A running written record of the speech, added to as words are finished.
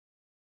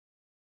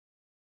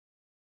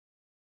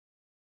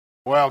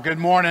Well, good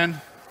morning.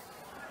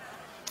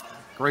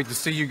 Great to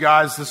see you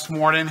guys this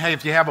morning. Hey,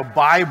 if you have a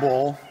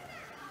Bible,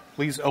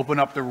 please open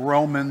up to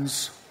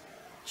Romans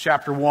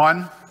chapter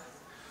 1.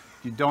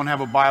 If you don't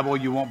have a Bible,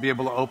 you won't be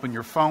able to open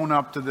your phone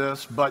up to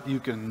this, but you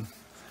can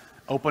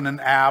open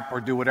an app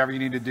or do whatever you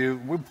need to do.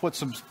 We'll put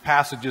some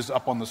passages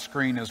up on the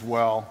screen as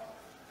well.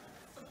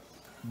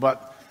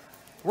 But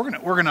we're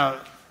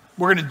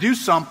gonna do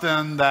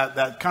something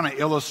that kind of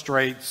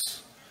illustrates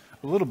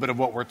a little bit of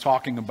what we're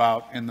talking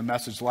about in the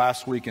message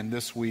last week and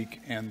this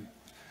week, and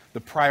the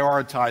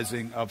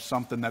prioritizing of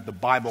something that the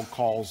Bible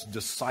calls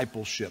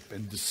discipleship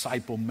and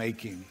disciple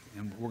making.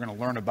 And we're going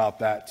to learn about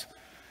that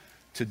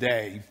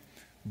today.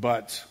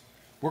 But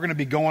we're going to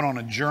be going on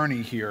a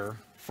journey here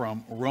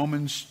from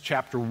Romans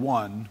chapter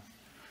 1,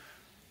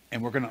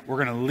 and we're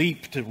going to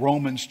leap to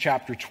Romans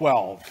chapter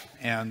 12.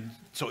 And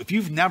so if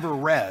you've never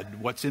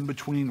read what's in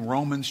between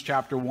Romans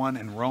chapter 1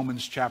 and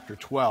Romans chapter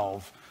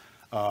 12,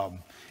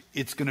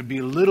 it's going to be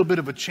a little bit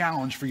of a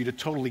challenge for you to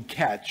totally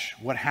catch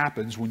what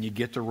happens when you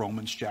get to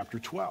Romans chapter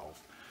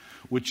 12,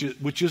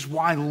 which is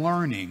why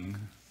learning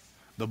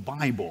the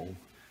Bible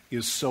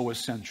is so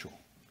essential.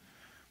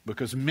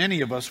 Because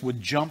many of us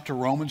would jump to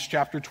Romans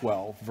chapter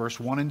 12, verse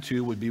 1 and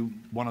 2 would be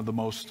one of the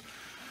most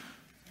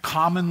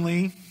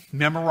commonly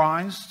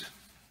memorized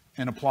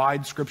and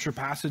applied scripture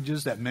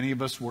passages that many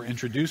of us were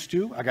introduced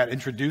to. I got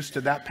introduced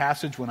to that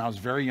passage when I was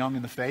very young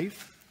in the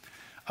faith.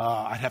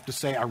 I'd have to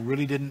say I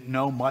really didn't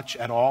know much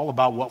at all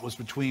about what was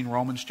between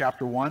Romans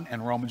chapter 1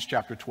 and Romans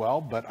chapter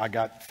 12, but I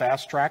got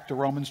fast-tracked to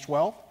Romans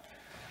 12,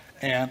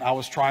 and I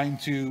was trying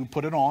to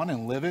put it on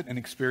and live it and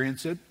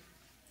experience it.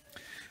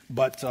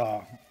 But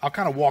I'll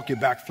kind of walk you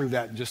back through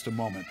that in just a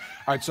moment.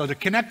 All right, so to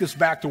connect this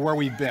back to where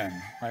we've been,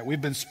 right?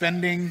 We've been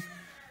spending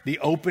the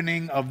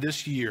opening of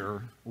this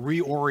year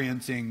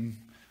reorienting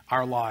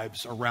our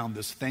lives around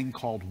this thing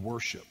called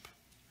worship.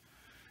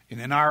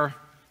 And in our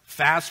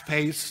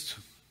fast-paced,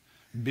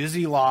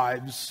 busy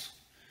lives,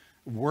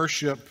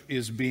 worship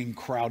is being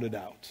crowded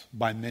out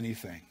by many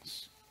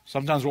things.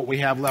 Sometimes what we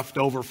have left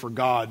over for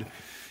God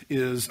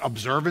is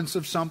observance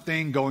of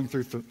something, going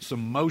through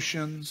some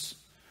motions.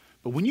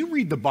 But when you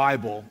read the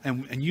Bible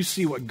and you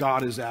see what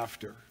God is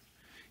after,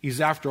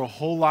 He's after a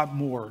whole lot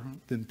more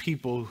than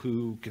people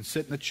who can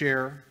sit in a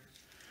chair,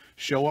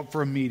 show up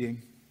for a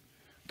meeting,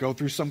 go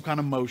through some kind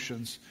of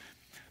motions.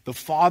 The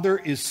Father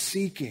is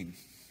seeking,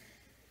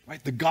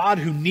 right? The God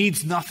who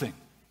needs nothing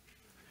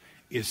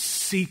is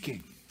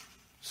seeking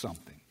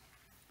something.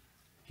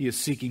 He is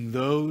seeking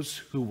those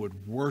who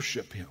would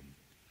worship Him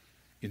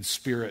in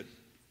spirit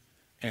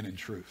and in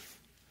truth.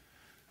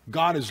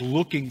 God is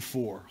looking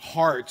for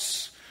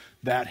hearts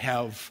that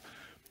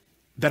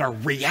are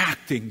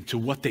reacting to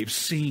what they've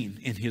seen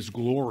in His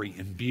glory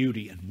and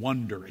beauty and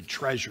wonder and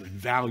treasure and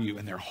value,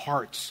 and their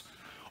hearts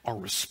are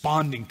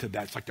responding to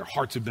that. It's like their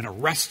hearts have been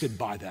arrested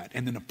by that,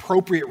 and an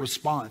appropriate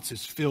response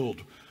is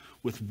filled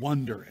with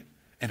wonder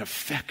and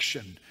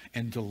affection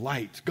and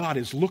delight. God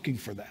is looking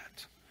for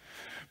that.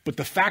 But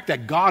the fact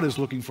that God is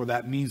looking for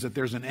that means that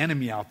there's an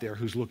enemy out there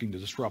who's looking to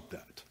disrupt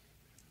that.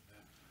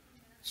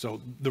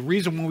 So the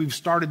reason when we've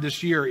started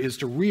this year is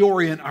to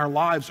reorient our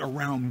lives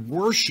around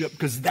worship,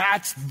 because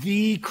that's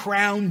the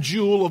crown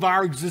jewel of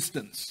our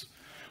existence.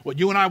 What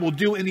you and I will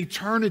do in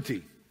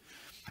eternity.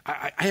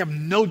 I have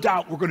no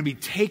doubt we're going to be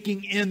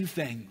taking in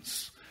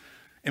things.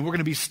 And we're going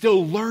to be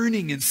still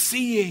learning and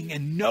seeing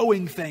and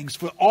knowing things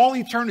for all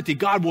eternity.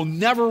 God will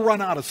never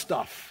run out of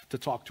stuff to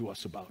talk to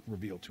us about,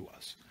 reveal to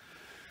us.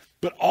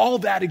 But all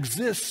that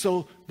exists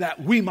so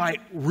that we might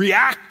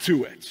react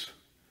to it.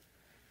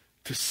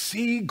 To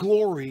see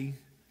glory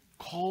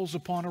calls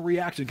upon a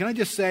reaction. Can I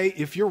just say,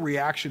 if your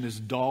reaction is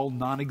dull,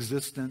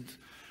 non-existent,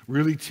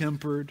 really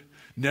tempered,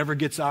 never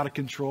gets out of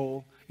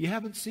control, you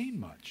haven't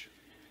seen much.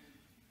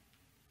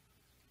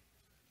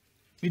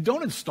 You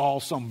don't install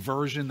some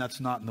version that's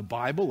not in the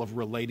Bible of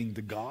relating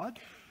to God.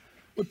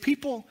 When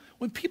people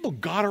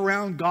got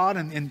around God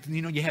and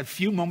you had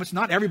few moments,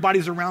 not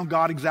everybody's around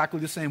God exactly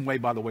the same way,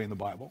 by the way, in the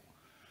Bible.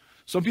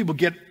 Some people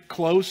get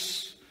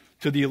close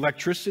to the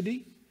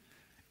electricity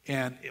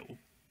and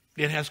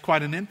it has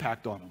quite an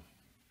impact on them.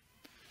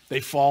 They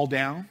fall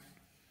down.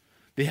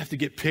 They have to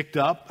get picked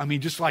up. I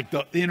mean, just like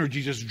the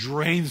energy just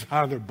drains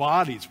out of their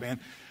bodies, man.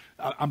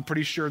 I'm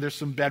pretty sure there's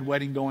some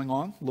bedwetting going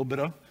on, a little bit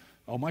of,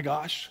 oh my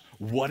gosh,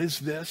 what is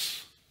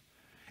this?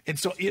 And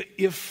so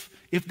if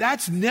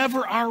that's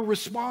never our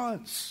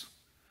response,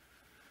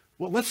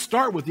 well, let's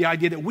start with the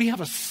idea that we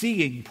have a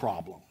seeing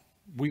problem.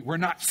 We're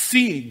not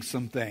seeing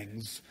some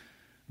things,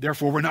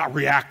 therefore we're not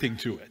reacting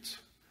to it.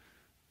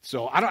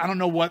 So I don't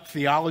know what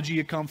theology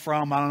you come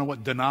from. I don't know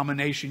what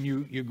denomination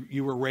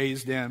you were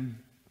raised in.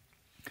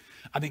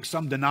 I think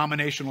some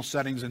denominational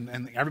settings,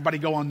 and everybody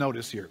go on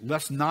notice here.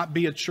 Let's not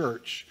be a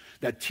church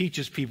that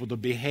teaches people to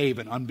behave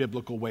in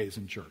unbiblical ways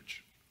in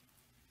church.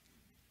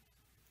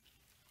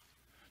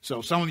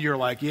 So some of you are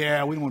like,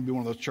 yeah, we don't want to be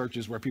one of those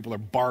churches where people are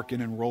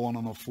barking and rolling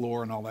on the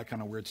floor and all that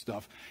kind of weird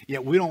stuff.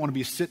 Yet we don't want to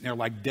be sitting there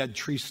like dead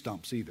tree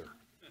stumps either.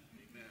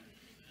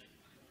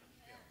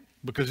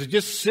 Because to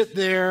just sit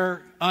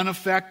there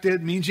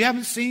unaffected means you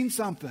haven't seen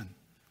something.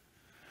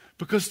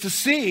 Because to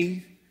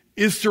see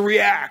is to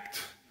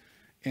react.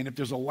 And if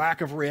there's a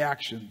lack of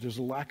reaction, there's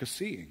a lack of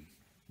seeing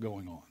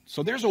going on.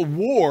 So there's a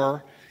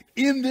war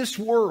in this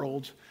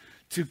world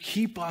to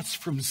keep us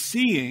from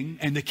seeing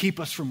and to keep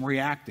us from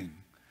reacting.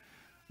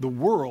 The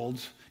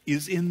world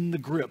is in the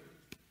grip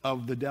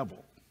of the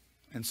devil.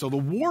 And so the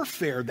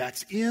warfare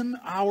that's in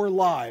our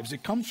lives,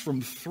 it comes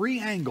from three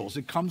angles.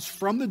 It comes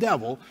from the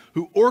devil,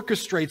 who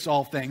orchestrates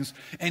all things,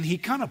 and he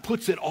kind of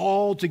puts it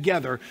all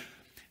together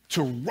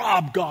to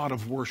rob God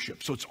of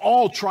worship. So it's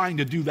all trying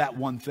to do that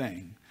one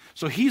thing.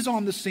 So he's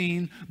on the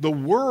scene. The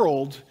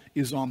world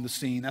is on the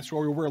scene. That's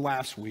where we were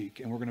last week,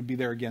 and we're going to be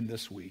there again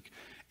this week.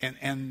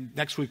 And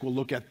next week we'll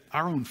look at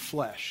our own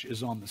flesh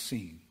is on the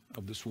scene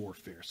of this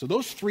warfare. So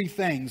those three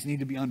things need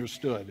to be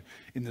understood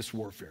in this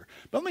warfare.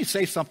 But let me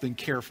say something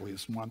carefully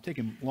this morning. I'm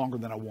taking longer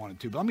than I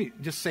wanted to, but let me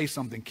just say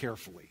something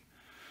carefully.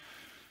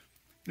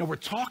 You know, we're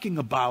talking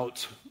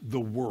about the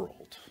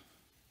world.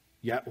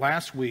 Yeah,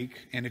 last week,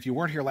 and if you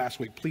weren't here last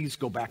week, please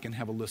go back and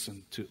have a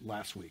listen to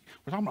last week.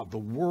 We're talking about the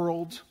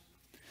world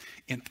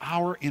and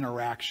our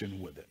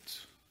interaction with it.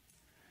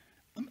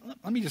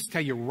 Let me just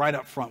tell you right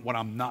up front what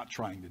I'm not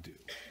trying to do.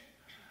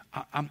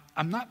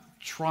 I'm not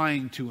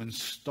trying to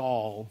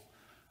install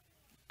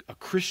a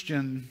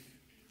Christian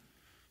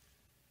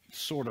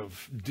sort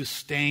of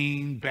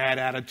disdain, bad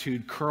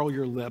attitude, curl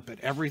your lip at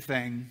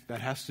everything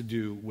that has to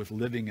do with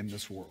living in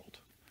this world.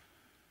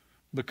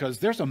 Because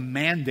there's a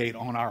mandate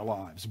on our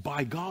lives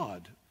by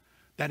God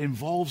that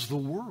involves the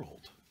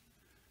world.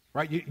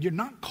 Right? You're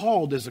not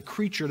called as a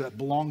creature that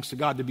belongs to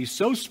God to be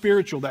so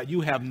spiritual that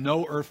you have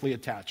no earthly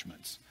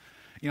attachments.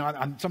 You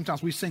know,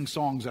 sometimes we sing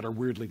songs that are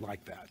weirdly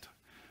like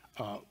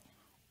that.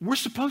 We're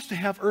supposed to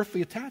have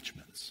earthly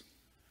attachments.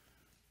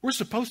 We're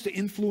supposed to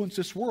influence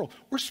this world.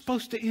 We're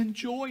supposed to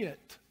enjoy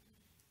it.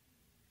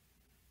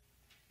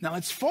 Now,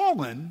 it's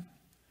fallen,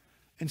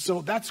 and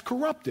so that's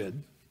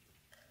corrupted.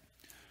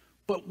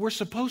 But we're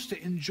supposed to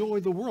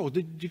enjoy the world.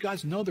 Did you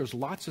guys know there's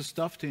lots of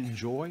stuff to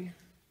enjoy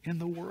in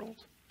the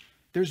world?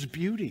 There's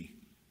beauty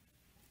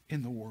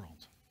in the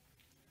world.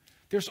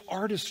 There's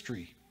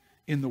artistry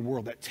in the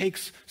world that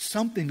takes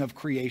something of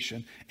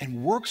creation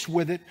and works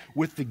with it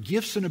with the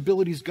gifts and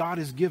abilities God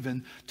has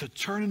given to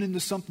turn it into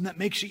something that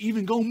makes you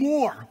even go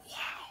more.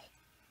 Wow.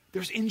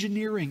 There's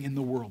engineering in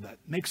the world that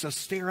makes us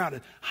stare out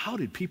at how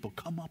did people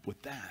come up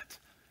with that?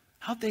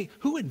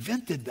 Who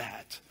invented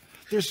that?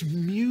 There's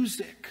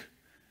music.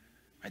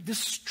 Right? This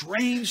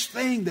strange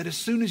thing that as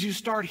soon as you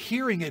start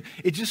hearing it,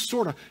 it just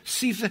sort of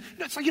seeps in.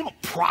 It's like you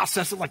don't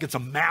process it like it's a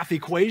math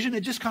equation.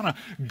 It just kind of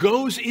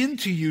goes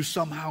into you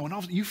somehow,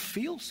 and you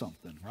feel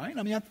something, right?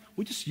 I mean,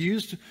 we just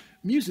used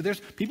music. There's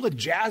people at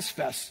Jazz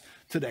Fest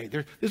today.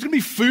 There's going to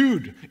be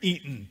food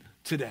eaten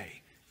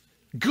today.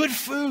 Good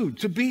food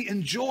to be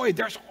enjoyed.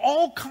 There's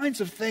all kinds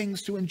of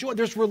things to enjoy.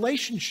 There's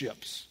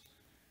relationships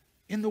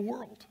in the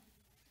world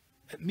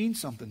that mean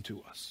something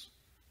to us.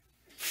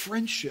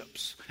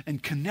 Friendships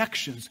and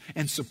connections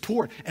and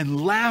support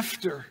and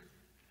laughter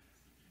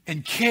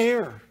and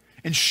care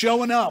and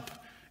showing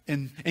up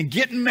and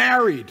getting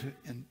married.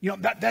 And you know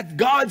that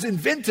God's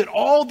invented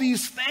all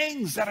these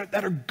things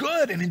that are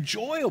good and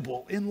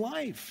enjoyable in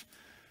life.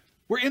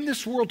 We're in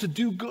this world to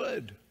do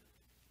good.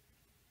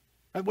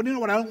 Right? Well, you know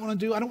what I don't want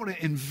to do? I don't want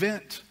to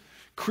invent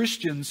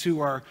Christians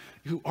who are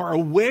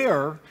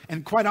aware,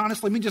 and quite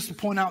honestly, let me just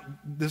point out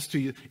this to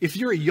you. If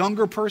you're a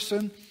younger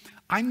person,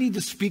 I need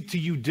to speak to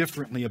you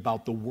differently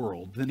about the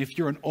world than if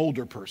you're an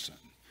older person.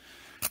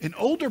 An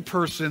older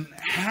person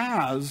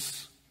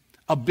has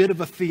a bit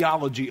of a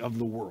theology of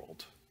the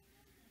world.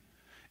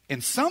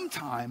 And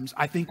sometimes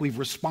I think we've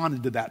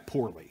responded to that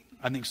poorly.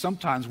 I think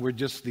sometimes we're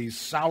just these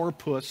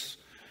sourpuss,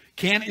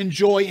 can't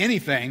enjoy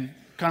anything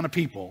kind of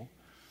people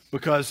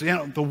because, you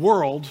know, the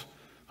world,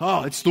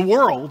 it's the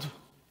world.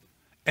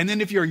 And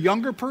then if you're a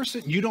younger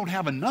person, you don't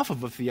have enough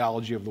of a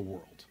theology of the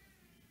world.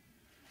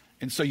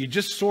 And so you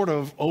just sort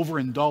of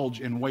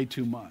overindulge in way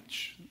too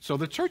much. So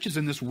the church is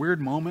in this weird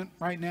moment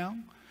right now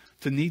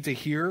to need to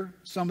hear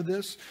some of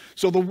this.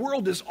 So the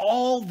world is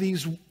all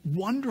these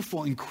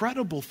wonderful,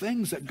 incredible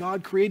things that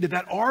God created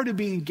that are to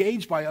be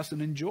engaged by us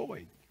and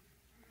enjoyed.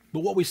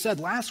 But what we said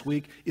last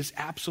week is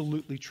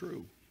absolutely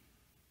true.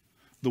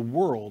 The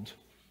world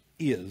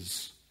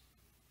is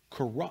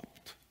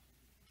corrupt.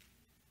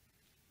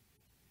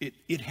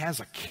 It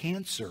has a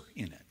cancer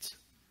in it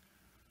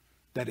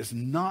that is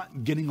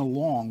not getting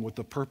along with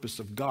the purpose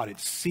of God. It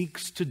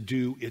seeks to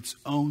do its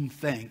own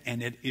thing,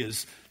 and it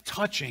is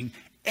touching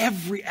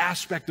every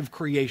aspect of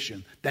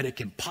creation that it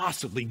can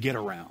possibly get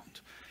around.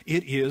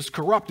 It is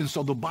corrupt. And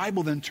so the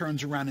Bible then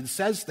turns around and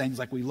says things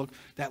like we looked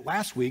at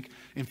last week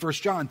in 1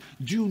 John.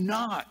 Do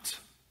not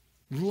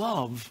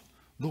love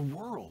the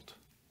world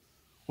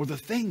or the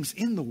things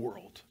in the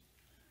world.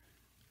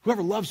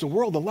 Whoever loves the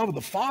world, the love of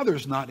the Father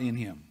is not in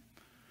him.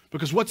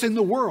 Because what's in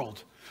the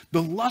world?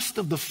 The lust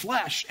of the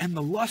flesh and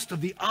the lust of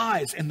the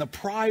eyes and the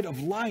pride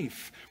of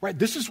life, right?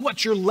 This is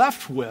what you're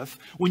left with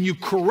when you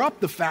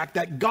corrupt the fact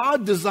that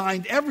God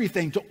designed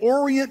everything to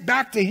orient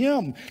back to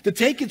Him, to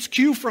take its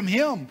cue from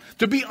Him,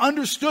 to be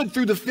understood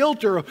through the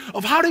filter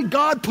of how did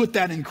God put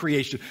that in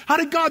creation? How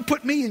did God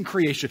put me in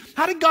creation?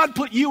 How did God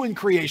put you in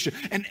creation?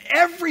 And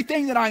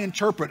everything that I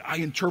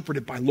interpret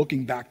it by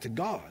looking back to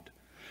God.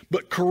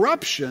 But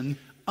corruption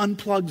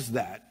unplugs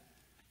that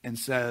and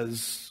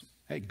says,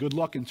 hey, good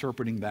luck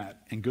interpreting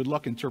that, and good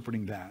luck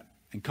interpreting that,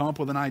 and come up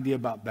with an idea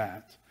about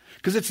that.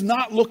 Because it's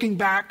not looking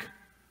back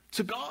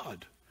to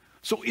God.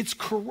 So it's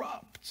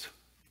corrupt.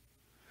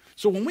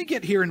 So when we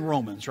get here in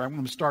Romans, right, I'm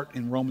going to start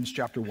in Romans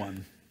chapter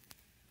 1.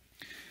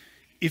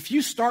 If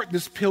you start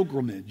this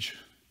pilgrimage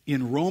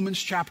in Romans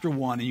chapter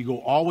 1 and you go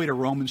all the way to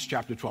Romans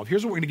chapter 12,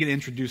 here's what we're going to get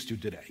introduced to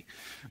today.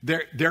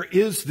 There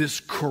is this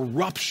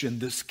corruption,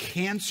 this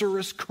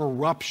cancerous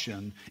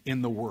corruption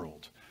in the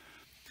world.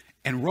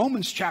 And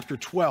Romans chapter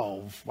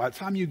 12, by the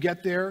time you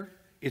get there,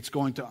 it's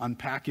going to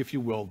unpack, if you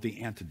will,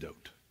 the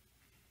antidote.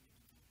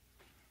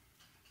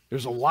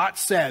 There's a lot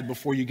said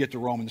before you get to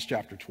Romans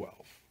chapter 12.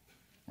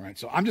 Right?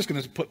 So I'm just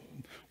going to put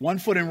one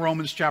foot in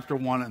Romans chapter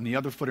 1 and the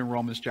other foot in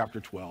Romans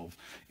chapter 12.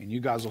 And you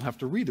guys will have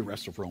to read the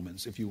rest of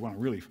Romans if you want to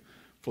really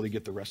fully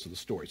get the rest of the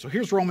story. So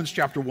here's Romans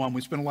chapter 1.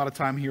 We spent a lot of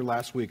time here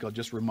last week. I'll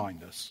just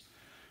remind us.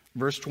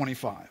 Verse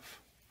 25.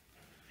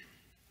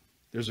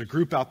 There's a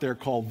group out there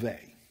called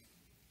they.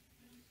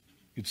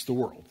 It's the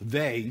world.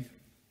 They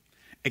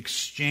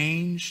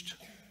exchanged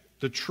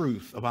the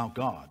truth about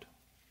God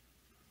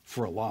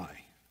for a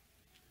lie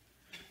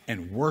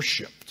and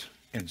worshiped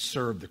and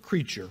served the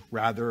creature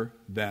rather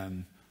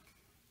than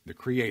the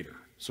Creator.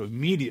 So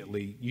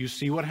immediately you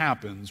see what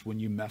happens when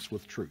you mess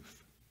with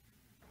truth.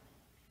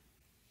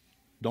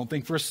 Don't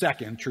think for a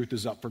second truth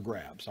is up for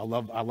grabs. I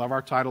love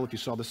our title. If you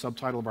saw the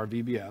subtitle of our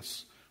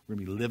VBS, we're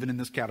going to be living in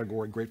this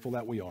category, grateful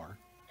that we are.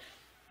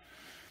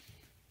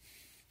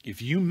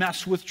 If you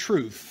mess with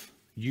truth,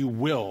 you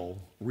will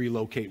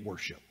relocate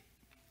worship.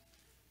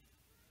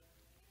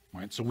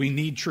 Right? So we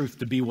need truth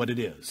to be what it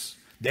is.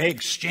 They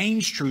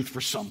exchange truth for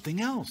something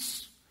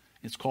else.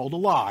 It's called a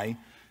lie.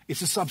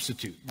 It's a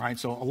substitute, right?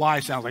 So a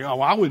lie sounds like,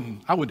 oh, I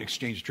wouldn't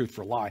exchange truth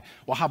for a lie.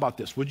 Well, how about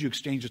this? Would you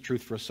exchange the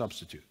truth for a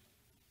substitute?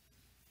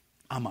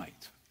 I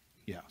might.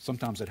 Yeah,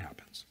 sometimes it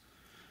happens.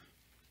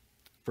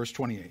 Verse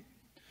 28.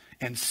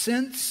 And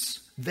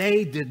since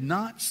they did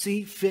not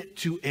see fit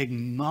to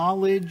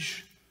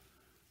acknowledge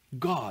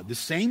God, the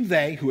same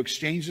they who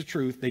exchanged the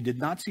truth, they did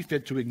not see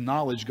fit to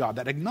acknowledge God.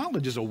 That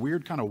acknowledge is a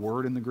weird kind of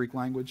word in the Greek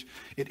language.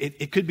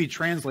 It could be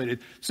translated,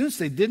 since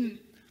they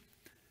didn't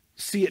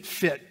see it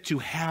fit to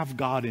have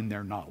God in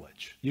their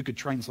knowledge. You could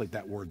translate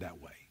that word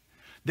that way.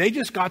 They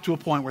just got to a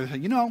point where they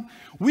said,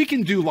 we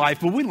can do life,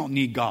 but we don't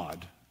need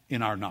God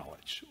in our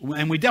knowledge.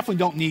 And we definitely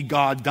don't need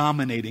God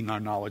dominating our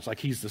knowledge like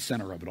He's the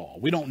center of it all.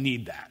 We don't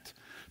need that.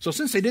 So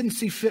since they didn't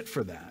see fit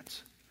for that,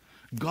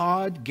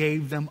 God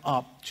gave them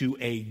up to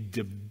a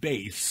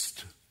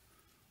debased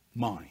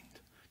mind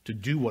to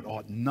do what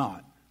ought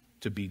not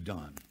to be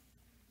done.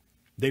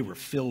 They were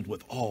filled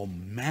with all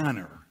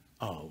manner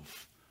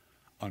of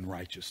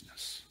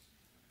unrighteousness.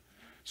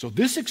 So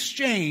this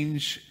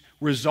exchange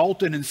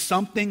resulted in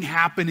something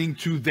happening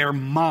to their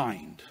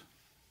mind.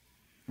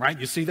 Right?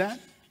 You see that?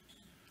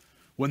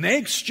 When they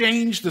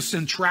exchanged the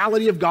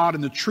centrality of God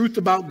and the truth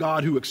about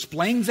God who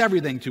explains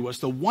everything to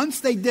us, once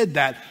they did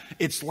that,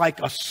 it's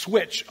like a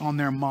switch on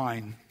their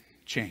mind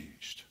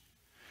changed.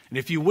 And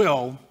if you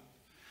will,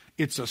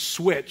 it's a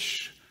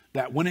switch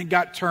that when it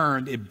got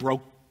turned, it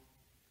broke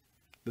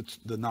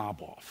the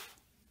knob off.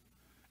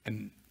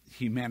 And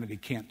humanity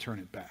can't turn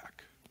it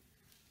back.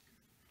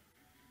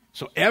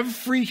 So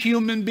every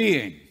human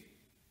being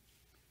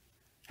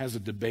has a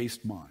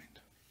debased mind.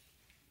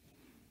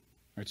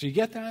 All right, so you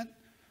get that?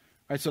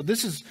 Right, so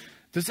does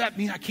that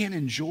mean I can't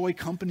enjoy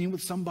company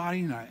with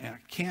somebody and I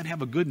can't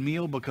have a good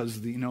meal because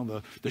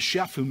the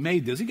chef who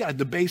made this, he got a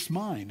debased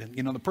mind.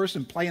 And the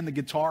person playing the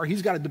guitar,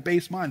 he's got a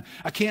debased mind.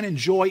 I can't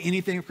enjoy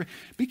anything.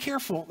 Be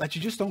careful that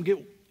you just don't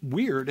get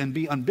weird and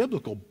be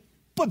unbiblical.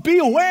 But be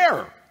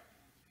aware.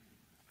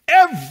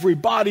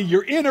 Everybody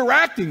you're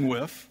interacting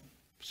with,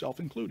 self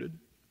included,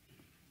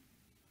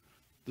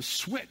 the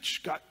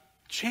switch got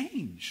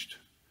changed.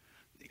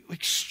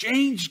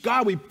 Exchange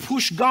God. We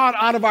push God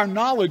out of our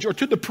knowledge, or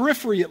to the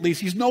periphery at least.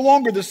 He's no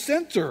longer the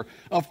center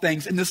of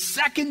things. And the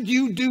second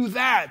you do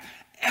that,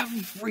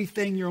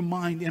 everything your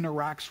mind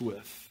interacts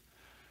with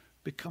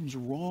becomes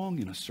wrong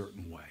in a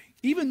certain way.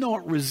 Even though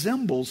it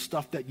resembles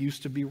stuff that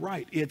used to be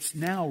right, it's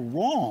now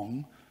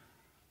wrong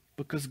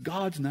because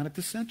God's not at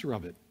the center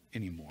of it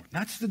anymore.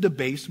 That's the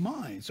debased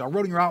mind. So I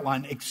wrote in your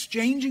outline,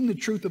 exchanging the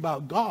truth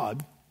about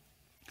God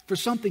for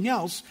something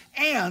else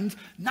and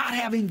not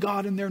having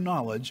God in their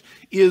knowledge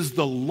is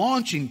the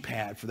launching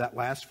pad for that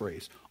last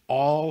phrase.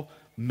 All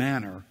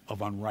manner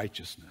of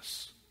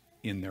unrighteousness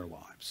in their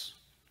lives.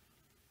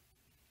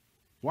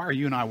 Why are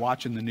you and I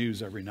watching the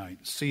news every night,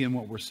 seeing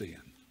what we're seeing?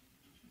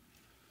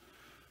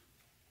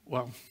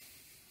 Well,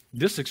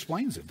 this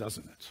explains it,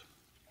 doesn't it?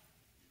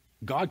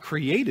 God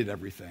created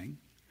everything.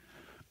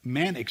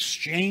 Man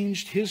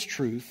exchanged his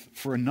truth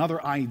for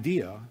another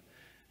idea.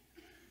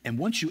 And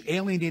once you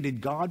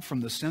alienated God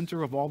from the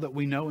center of all that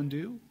we know and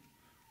do,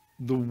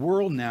 the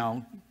world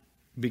now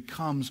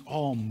becomes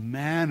all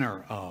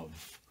manner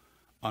of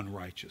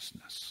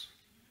unrighteousness.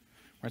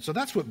 Right, so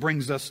that's what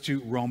brings us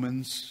to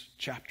Romans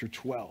chapter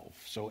 12.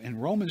 So in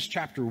Romans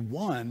chapter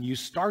 1, you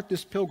start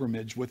this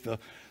pilgrimage with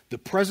the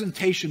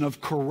presentation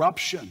of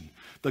corruption.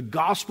 The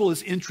gospel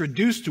is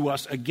introduced to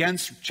us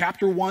against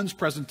chapter 1's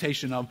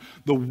presentation of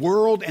the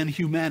world and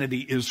humanity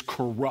is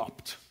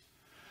corrupt.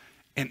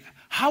 And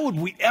how would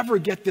we ever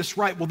get this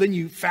right? Well, then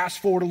you fast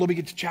forward a little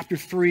bit to chapter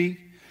 3,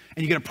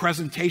 and you get a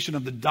presentation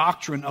of the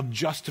doctrine of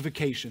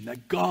justification,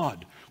 that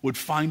God would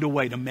find a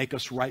way to make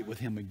us right with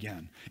him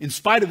again, in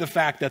spite of the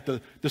fact that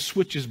the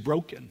switch is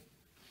broken,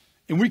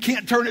 and we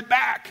can't turn it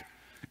back,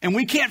 and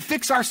we can't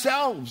fix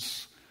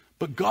ourselves.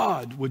 But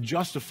God would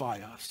justify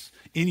us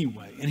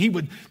anyway, and he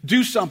would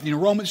do something in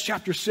Romans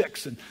chapter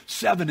 6 and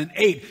 7 and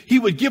 8. He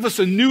would give us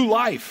a new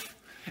life.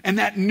 And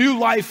that new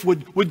life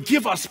would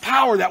give us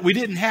power that we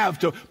didn't have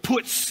to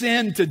put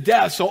sin to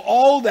death. So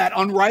all that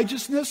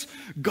unrighteousness,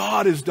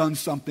 God has done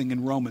something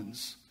in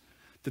Romans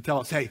to tell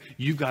us, hey,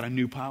 you've got a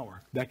new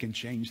power that can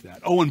change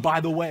that. Oh, and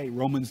by the way,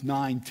 Romans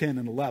 9, 10,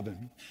 and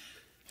 11,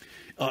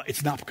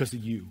 it's not because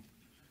of you.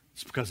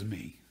 It's because of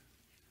me.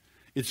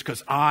 It's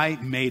because I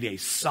made a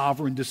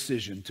sovereign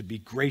decision to be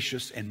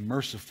gracious and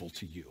merciful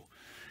to you.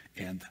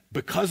 And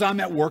because I'm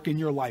at work in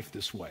your life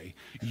this way,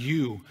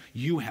 you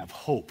have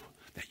hope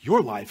that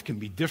your life can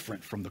be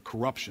different from the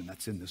corruption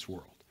that's in this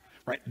world,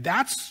 right?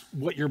 That's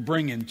what you're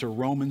bringing to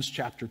Romans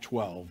chapter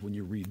 12 when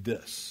you read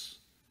this.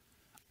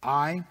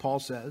 I, Paul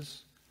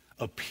says,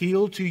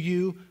 appeal to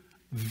you,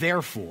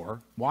 therefore.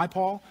 Why,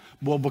 Paul?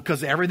 Well,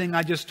 because everything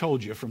I just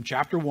told you from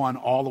chapter 1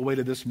 all the way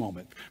to this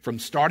moment, from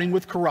starting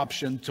with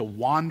corruption to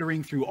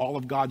wandering through all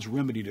of God's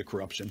remedy to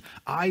corruption,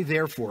 I,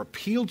 therefore,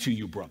 appeal to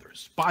you,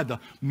 brothers, by the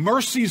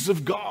mercies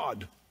of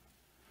God,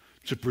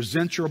 to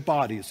present your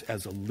bodies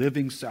as a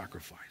living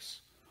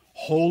sacrifice,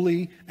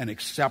 holy and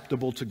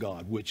acceptable to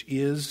God, which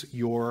is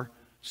your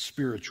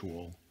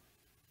spiritual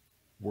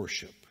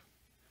worship.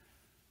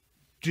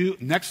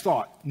 Next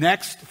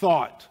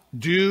thought.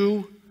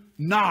 Do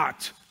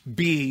not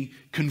be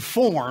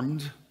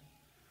conformed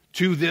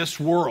to this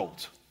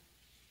world,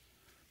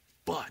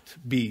 but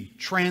be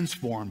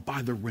transformed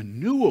by the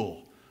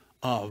renewal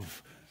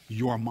of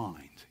your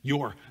mind,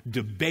 your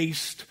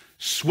debased,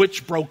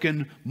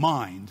 switch-broken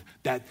mind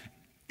that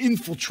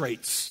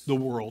infiltrates the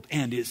world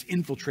and is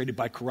infiltrated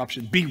by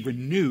corruption. Be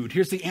renewed.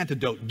 Here's the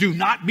antidote. Do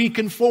not be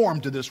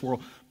conformed to this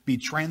world. Be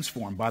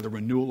transformed by the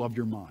renewal of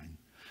your mind.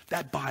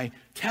 That by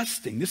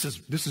testing, this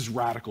is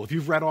radical. If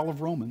you've read all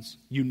of Romans,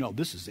 you know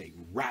this is a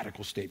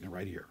radical statement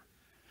right here.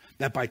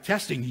 That by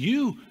testing,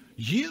 you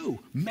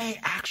may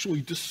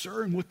actually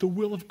discern what the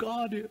will of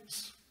God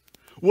is.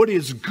 What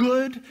is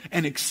good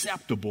and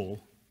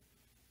acceptable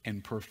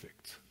and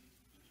perfect.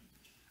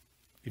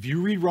 If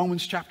you read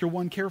Romans chapter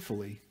 1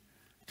 carefully,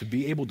 to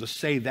be able to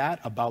say that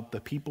about the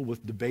people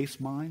with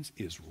debased minds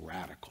is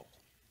radical.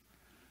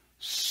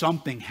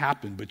 Something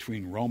happened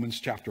between Romans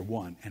chapter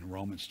 1 and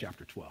Romans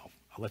chapter 12.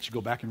 I'll let you go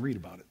back and read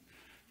about it.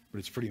 But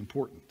it's pretty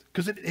important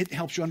because it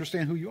helps you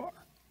understand who you are.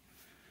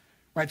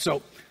 Right, so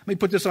let me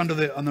put this on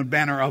the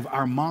banner of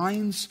our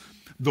minds,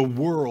 the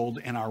world,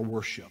 and our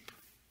worship.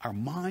 Our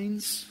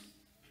minds,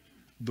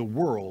 the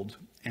world,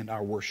 and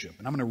our worship.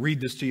 And I'm going to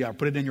read this to you. I'll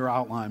put it in your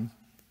outline.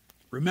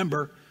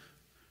 Remember,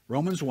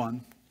 Romans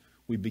 1,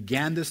 we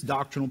began this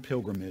doctrinal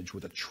pilgrimage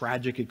with a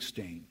tragic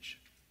exchange.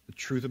 The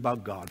truth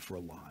about God for a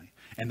lie.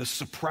 And the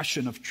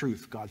suppression of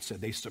truth, God said.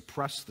 They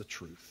suppress the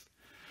truth.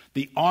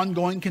 The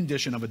ongoing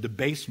condition of a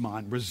debased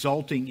mind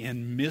resulting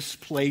in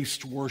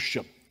misplaced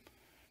worship.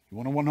 You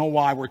want to know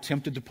why we're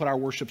tempted to put our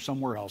worship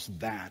somewhere else?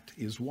 That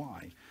is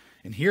why.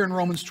 And here in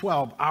Romans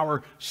 12,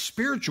 our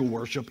spiritual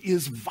worship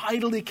is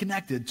vitally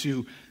connected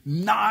to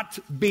not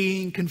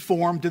being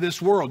conformed to this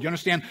world. You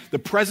understand? The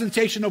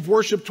presentation of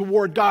worship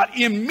toward God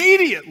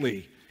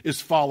immediately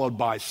is followed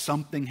by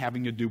something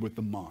having to do with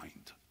the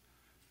mind.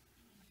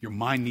 Your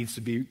mind needs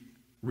to be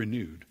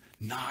renewed,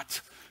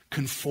 not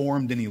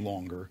conformed any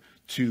longer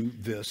to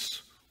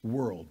this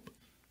world.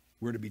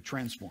 We're to be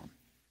transformed.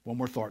 One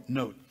more thought.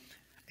 Note,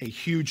 a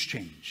huge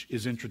change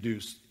is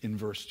introduced in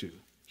verse 2.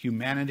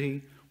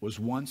 Humanity was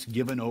once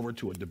given over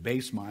to a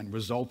debased mind,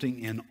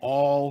 resulting in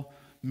all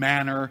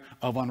manner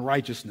of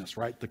unrighteousness,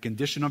 right? The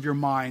condition of your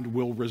mind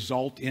will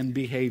result in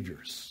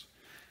behaviors.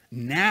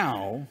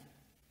 Now,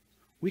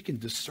 we can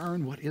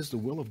discern what is the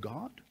will of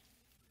God,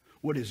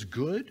 what is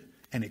good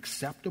and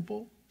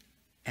acceptable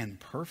and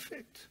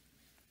perfect.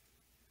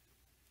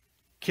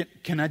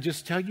 Can I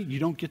just tell you, you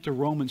don't get to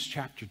Romans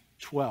chapter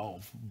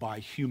 12 by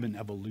human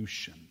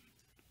evolution.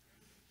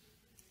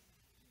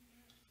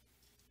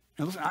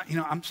 And listen,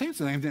 I'm saying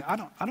something. I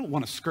don't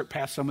want to skirt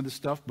past some of this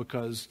stuff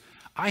because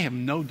I have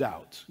no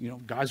doubt,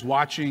 guys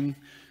watching,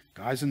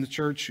 guys in the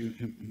church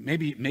who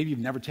maybe you've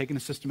never taken a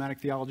systematic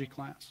theology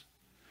class.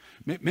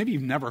 Maybe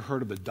you've never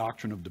heard of the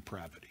doctrine of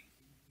depravity.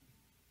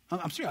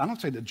 I'm serious. I don't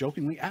say that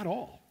jokingly at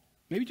all.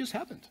 Maybe you just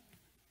haven't.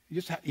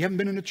 You haven't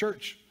been in a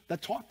church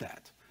that taught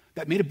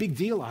that made a big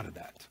deal out of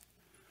that.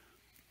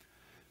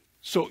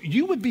 So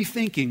you would be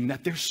thinking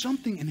that there's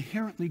something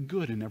inherently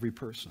good in every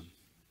person.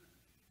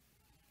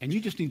 And you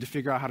just need to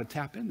figure out how to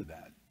tap into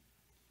that.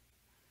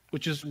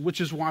 Which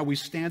is why we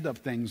stand up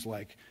things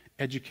like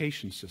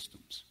education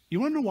systems. You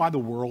want to know why the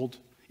world,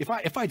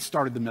 if I'd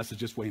started the message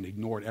this way and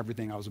ignored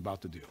everything I was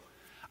about to do,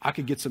 I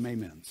could get some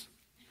amens.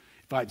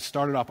 If I'd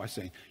started off by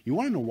saying, you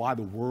want to know why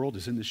the world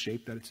is in the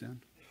shape that it's in?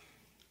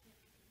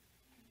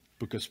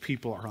 Because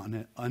people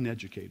are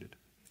uneducated.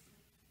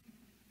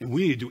 And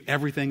we need to do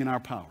everything in our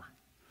power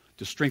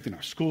to strengthen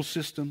our school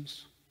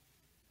systems.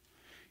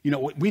 You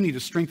know, we need to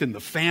strengthen the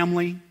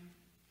family.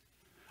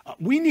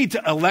 We need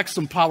to elect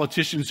some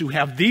politicians who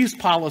have these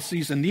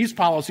policies and these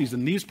policies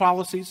and these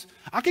policies.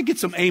 I could get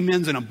some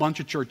amens in a bunch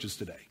of churches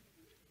today.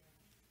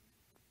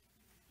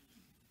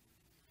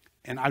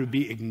 And I would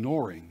be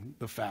ignoring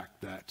the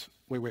fact that,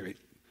 wait.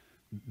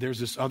 There's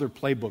this other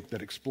playbook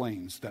that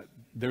explains that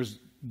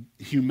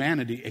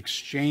humanity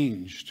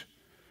exchanged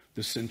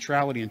the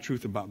centrality and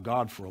truth about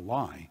God for a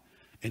lie,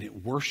 and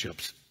it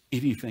worships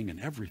anything and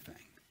everything.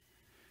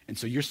 And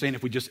so you're saying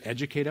if we just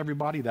educate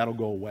everybody, that'll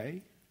go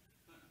away?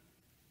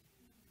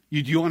 Do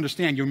you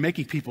understand? You're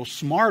making people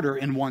smarter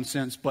in one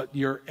sense, but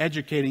you're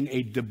educating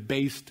a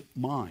debased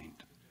mind.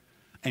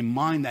 A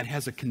mind that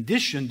has a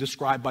condition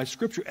described by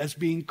Scripture as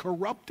being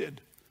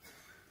corrupted.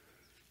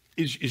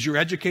 Is your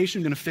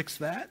education going to fix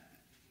that?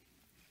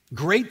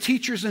 Great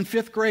teachers in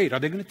 5th grade, are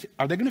they going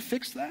to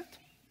fix that?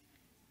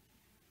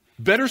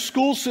 Better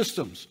school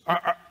systems,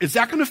 is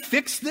that going to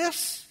fix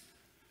this?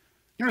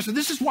 You know, so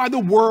this is why the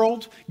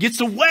world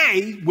gets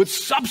away with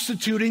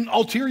substituting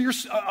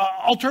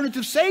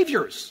alternative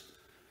saviors.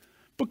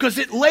 Because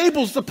it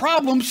labels the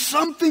problem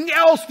something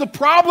else. The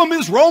problem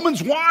is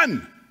Romans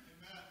 1.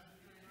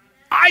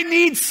 I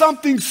need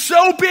something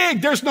so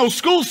big. There's no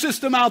school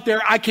system out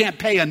there. I can't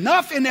pay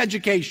enough in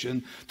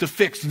education to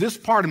fix this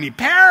part of me.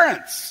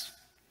 Parents,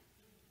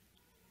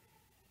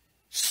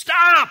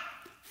 stop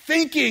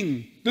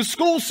thinking the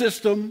school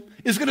system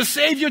is going to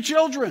save your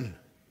children.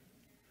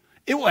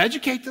 It will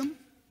educate them.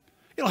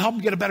 It'll help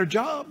them get a better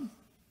job.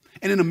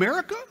 And in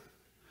America,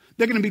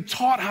 they're going to be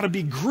taught how to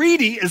be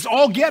greedy as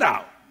all get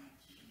out.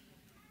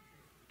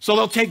 So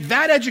they'll take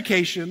that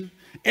education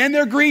and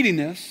their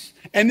greediness,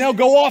 and they'll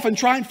go off and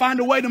try and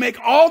find a way to make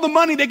all the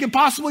money they can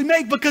possibly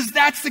make, because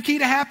that's the key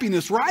to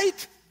happiness,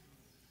 right?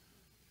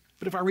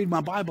 But if I read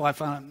my Bible, I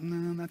find,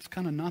 no, that's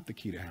kind of not the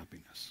key to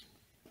happiness.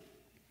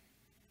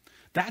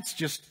 That's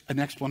just an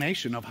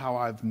explanation of how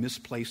I've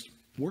misplaced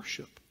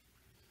worship.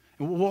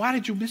 Well, why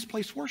did you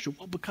misplace worship?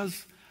 Well,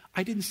 because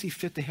I didn't see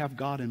fit to have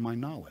God in my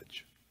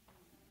knowledge.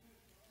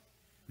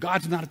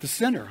 God's not at the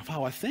center of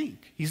how I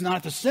think. He's not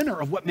at the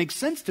center of what makes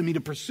sense to me to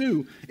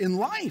pursue in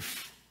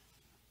life.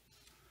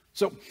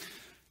 So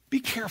be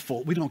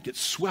careful we don't get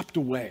swept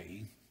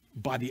away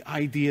by the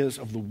ideas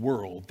of the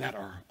world that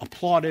are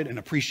applauded and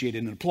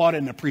appreciated and applauded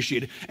and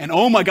appreciated. And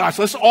oh my gosh,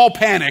 let's all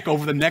panic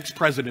over the next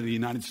president of the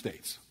United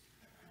States.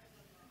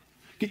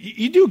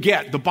 You do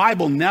get, the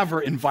Bible never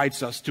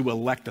invites us to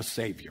elect a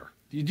savior.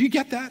 Do you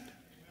get that?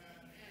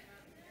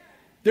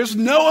 There's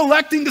no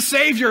electing the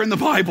savior in the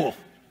Bible.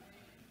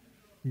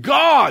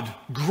 God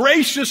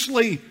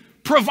graciously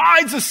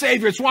provides a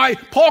savior. It's why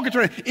Paul gets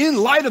right, in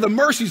light of the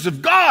mercies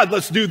of God,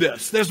 let's do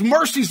this. There's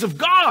mercies of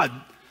God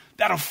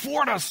that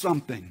afford us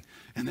something.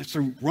 And that's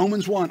from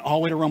Romans 1 all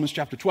the way to Romans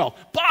chapter 12.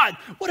 But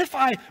what if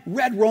I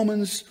read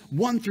Romans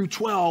 1 through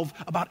 12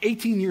 about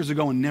 18 years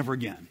ago and never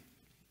again?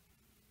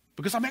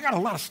 Because I got a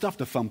lot of stuff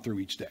to thumb through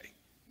each day.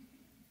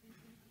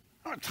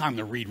 I don't have time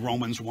to read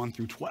Romans 1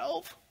 through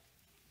 12.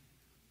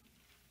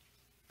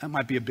 That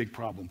might be a big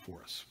problem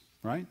for us,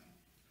 right?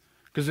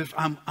 Because if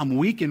I'm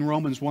weak in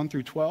Romans 1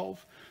 through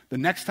 12, the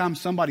next time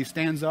somebody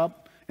stands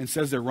up and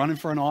says they're running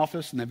for an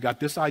office and they've got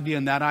this idea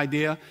and that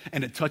idea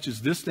and it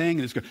touches this thing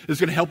and it's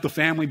going to help the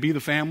family be the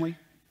family.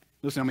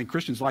 Listen, I mean,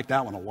 Christians like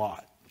that one a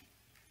lot.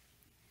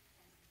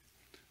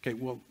 Okay,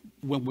 well,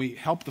 when we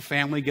help the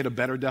family get a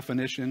better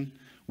definition,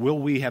 will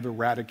we have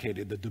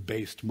eradicated the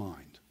debased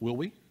mind? Will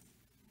we?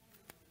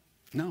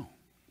 No.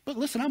 But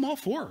listen, I'm all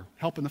for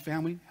helping the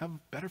family have a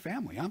better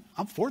family.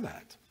 I'm for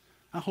that.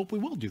 I hope we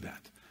will do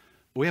that.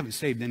 But we haven't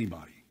saved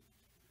anybody.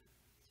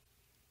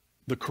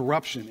 The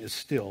corruption is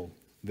still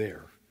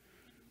there.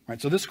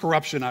 Right? So this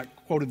corruption, I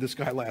quoted this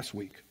guy last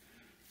week.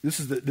 This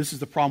is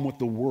the problem with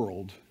the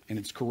world and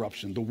its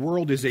corruption. The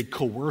world is a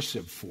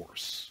coercive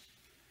force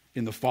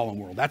in the fallen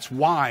world. That's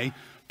why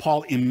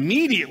Paul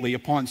immediately,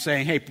 upon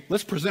saying, hey,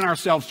 let's present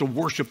ourselves to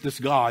worship this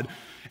God,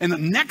 and the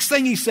next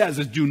thing he says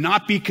is, do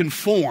not be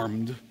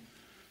conformed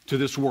to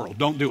this world.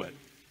 Don't do it.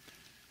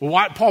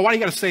 Well, Paul, why do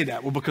you got to say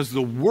that? Well, because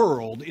the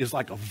world is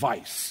like a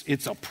vice.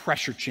 It's a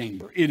pressure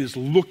chamber. It is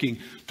looking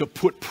to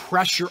put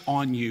pressure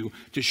on you,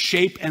 to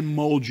shape and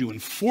mold you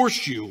and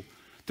force you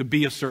to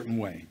be a certain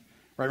way.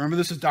 Right? Remember,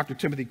 this is Dr.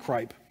 Timothy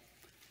Kripe.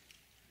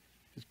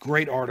 His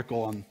great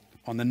article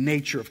on the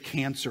nature of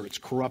cancer, its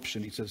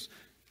corruption. He says,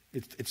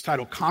 It's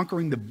titled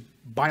Conquering the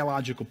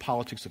Biological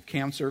Politics of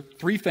Cancer.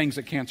 3 things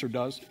that cancer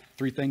does.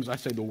 3 things I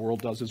say the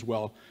world does as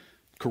well.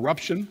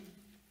 Corruption,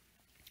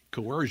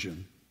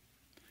 coercion,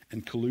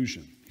 and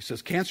collusion. He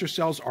says cancer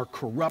cells are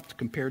corrupt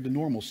compared to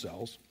normal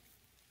cells.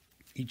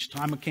 Each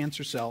time a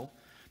cancer cell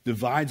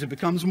divides, it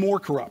becomes more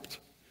corrupt,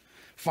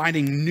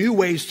 finding new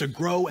ways to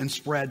grow and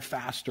spread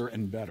faster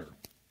and better.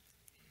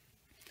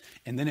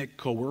 And then it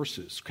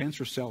coerces.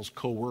 Cancer cells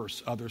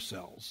coerce other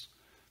cells.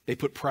 They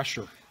put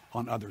pressure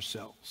on other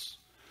cells.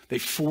 They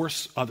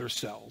force other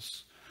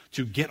cells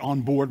to get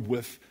on board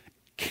with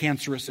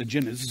cancerous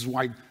agendas.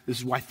 This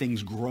is why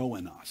things grow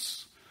in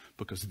us.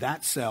 Because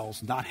that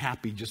cell's not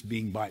happy just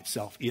being by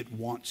itself. It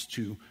wants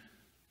to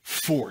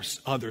force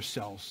other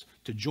cells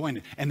to join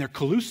it. And they're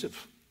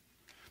collusive.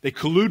 They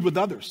collude with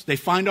others. They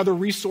find other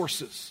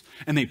resources.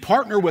 And they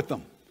partner with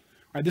them.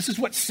 Right? This is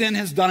what sin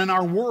has done in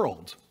our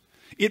world.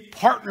 It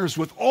partners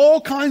with all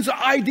kinds of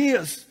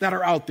ideas that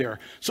are out there.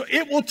 So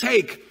it'll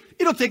take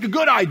a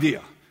good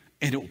idea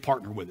and it will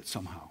partner with it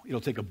somehow.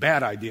 It'll take a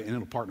bad idea and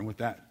it'll partner with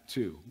that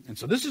too. And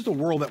so this is the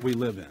world that we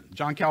live in.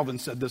 John Calvin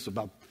said this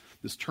about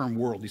this term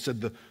world. He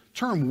said the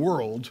term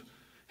world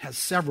has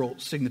several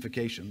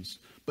significations,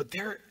 but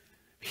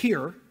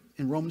here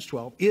in Romans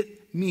 12,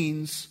 it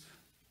means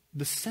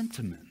the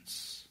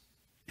sentiments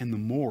and the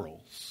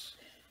morals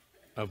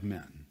of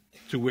men,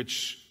 to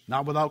which,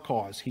 not without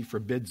cause, he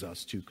forbids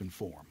us to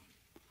conform.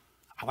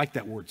 I like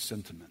that word,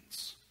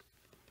 sentiments.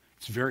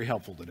 It's very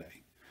helpful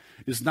today.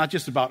 It's not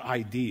just about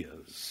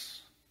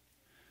ideas.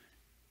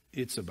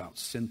 It's about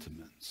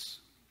sentiments.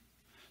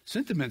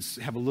 Sentiments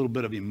have a little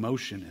bit of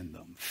emotion in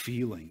them,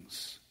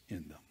 feelings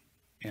in them.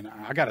 And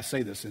I got to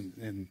say this,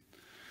 in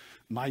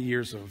my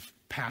years of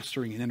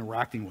pastoring and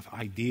interacting with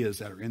ideas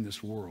that are in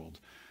this world,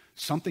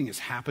 something has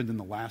happened in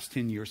the last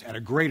 10 years at a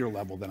greater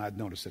level than I'd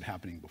noticed it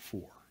happening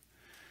before.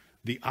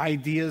 The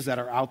ideas that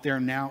are out there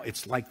now,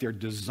 it's like they're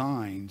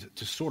designed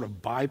to sort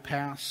of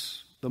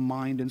bypass the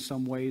mind in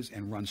some ways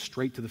and run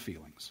straight to the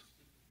feelings.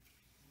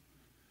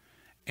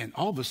 And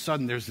all of a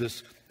sudden there's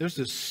this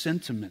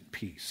sentiment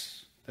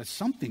piece that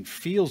something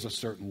feels a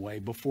certain way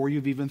before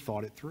you've even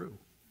thought it through.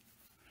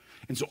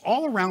 And so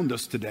all around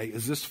us today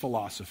is this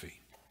philosophy.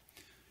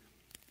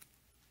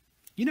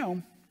 You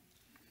know,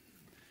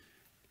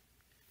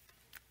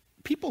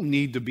 people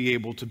need to be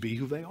able to be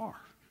who they are.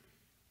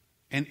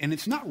 And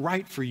it's not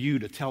right for you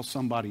to tell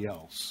somebody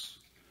else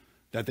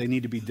that they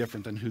need to be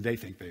different than who they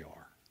think they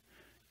are.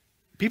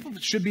 People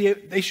should be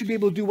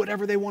able to do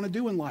whatever they want to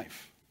do in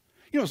life.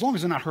 You know, as long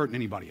as they're not hurting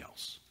anybody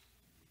else.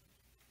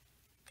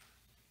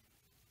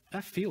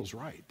 That feels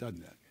right,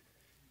 doesn't it?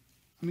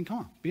 I mean, come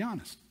on, be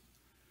honest.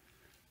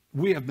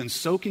 We have been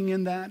soaking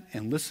in that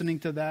and listening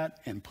to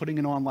that and putting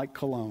it on like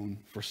cologne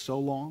for so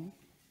long.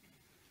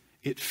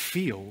 It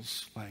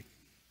feels like,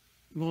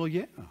 well,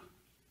 yeah.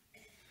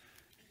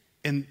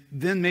 And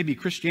then maybe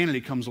Christianity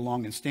comes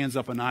along and stands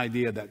up an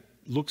idea that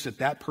looks at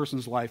that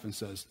person's life and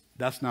says,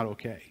 that's not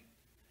okay.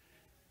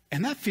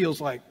 And that feels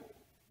like,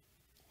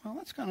 well,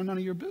 that's kind of none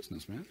of your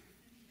business, man.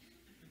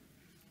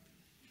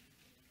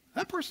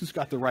 That person's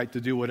got the right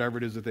to do whatever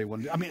it is that they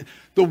want to do. I mean,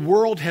 the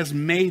world has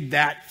made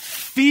that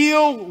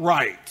feel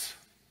right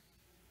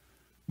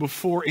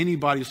before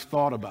anybody's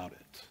thought about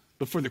it.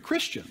 But for the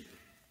Christian,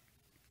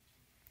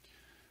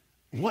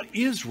 what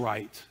is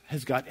right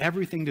has got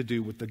everything to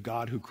do with the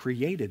God who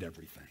created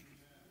everything.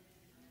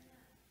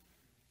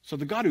 So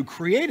the God who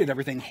created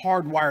everything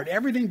hardwired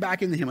everything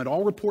back into him. It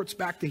all reports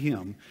back to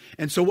him.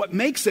 And so what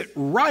makes it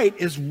right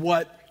is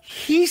what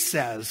he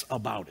says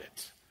about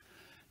it,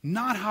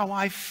 not how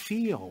I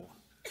feel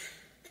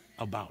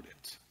about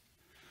it.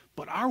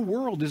 But our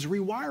world is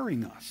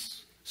rewiring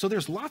us. So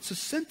there's lots of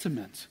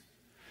sentiment.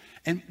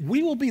 And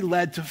we will be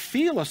led to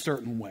feel a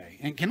certain way.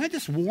 And can I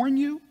just warn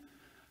you?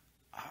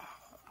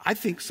 I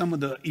think some of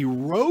the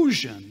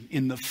erosion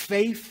in the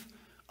faith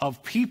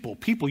of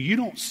people you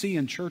don't see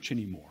in church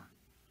anymore,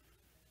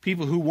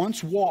 people who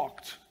once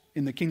walked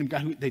in the kingdom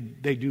of God,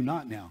 they do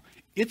not now.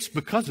 It's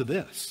because of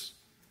this.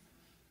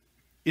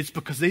 It's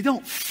because they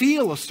don't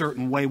feel a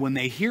certain way when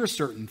they hear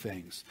certain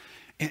things.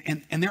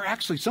 And they're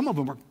actually, some of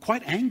them are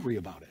quite angry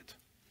about it.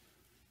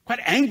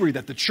 Quite angry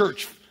that the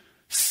church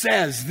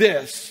says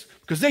this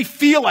because they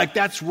feel like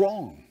that's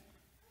wrong.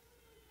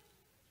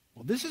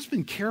 Well, this has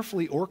been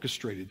carefully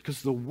orchestrated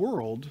because the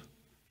world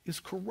is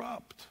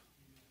corrupt.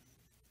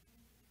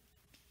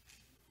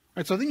 All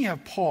right, so then you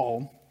have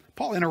Paul.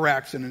 Paul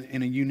interacts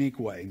in a unique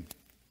way,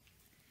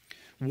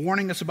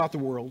 warning us about the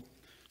world,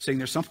 saying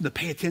there's something to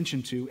pay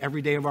attention to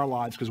every day of our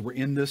lives because we're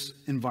in this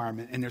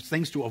environment, and there's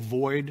things to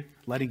avoid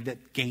letting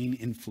that gain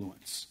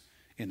influence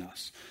in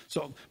us.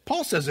 So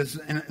Paul says this,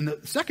 and the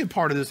second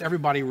part of this,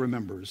 everybody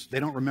remembers. They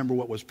don't remember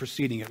what was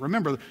preceding it.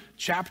 Remember,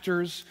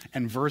 chapters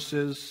and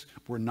verses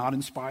were not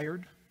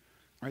inspired.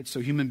 Right? So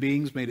human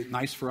beings made it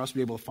nice for us to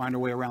be able to find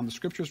our way around the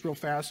scriptures real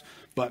fast.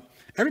 But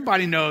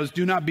everybody knows,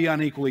 do not be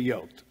unequally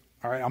yoked.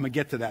 All right, I'm going to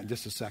get to that in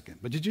just a second.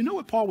 But did you know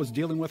what Paul was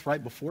dealing with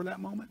right before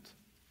that moment?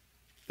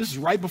 This is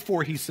right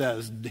before he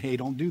says, hey,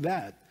 don't do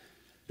that.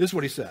 This is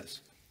what he says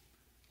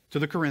to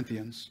the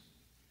Corinthians.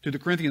 To the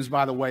Corinthians,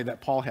 by the way,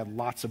 that Paul had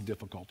lots of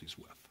difficulties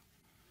with.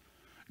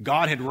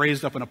 God had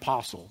raised up an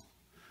apostle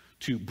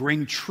to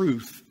bring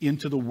truth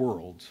into the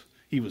world.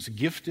 He was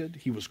gifted.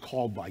 He was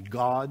called by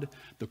God.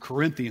 The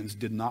Corinthians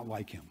did not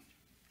like him.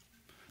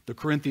 The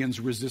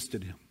Corinthians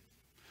resisted him.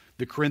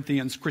 The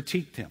Corinthians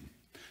critiqued him.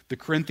 The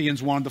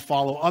Corinthians wanted to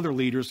follow other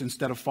leaders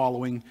instead of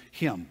following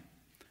him.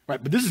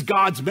 Right? But this is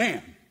God's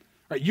man.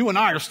 Right? You and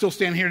I are still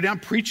standing here today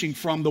preaching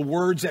from the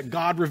words that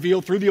God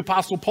revealed through the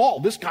Apostle Paul.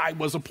 This guy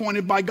was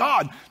appointed by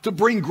God to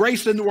bring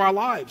grace into our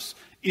lives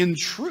in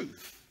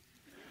truth.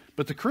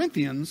 But the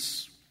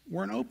Corinthians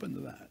weren't open to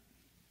that.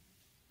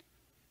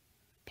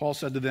 Paul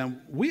said to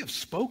them, "We have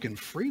spoken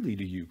freely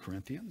to you,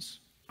 Corinthians.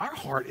 Our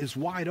heart is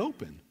wide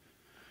open.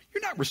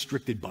 You're not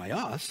restricted by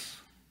us,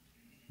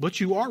 but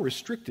you are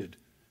restricted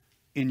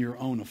in your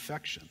own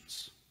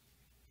affections.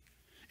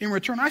 In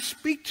return, I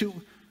speak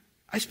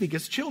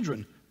as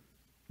children.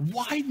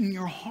 Widen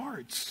your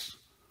hearts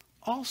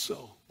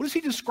also." What is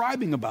he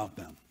describing about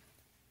them?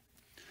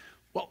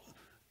 Well,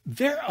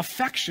 their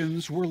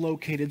affections were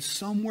located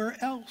somewhere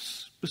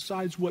else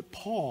besides what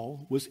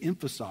Paul was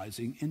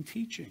emphasizing and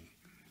teaching.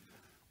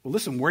 Well,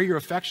 listen, where your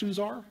affections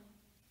are,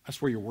 that's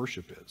where your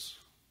worship is.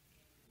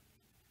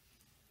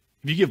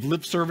 If you give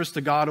lip service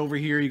to God over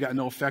here, you got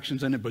no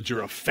affections in it, but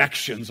your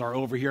affections are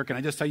over here, can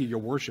I just tell you, you're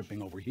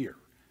worshiping over here.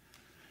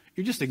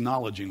 You're just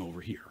acknowledging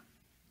over here.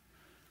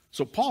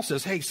 So Paul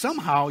says, hey,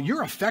 somehow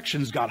your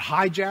affections got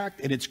hijacked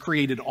and it's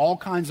created all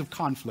kinds of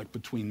conflict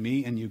between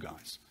me and you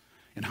guys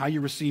and how you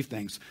receive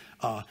things.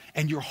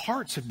 And your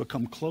hearts have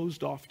become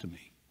closed off to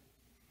me.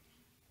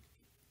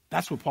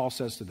 That's what Paul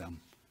says to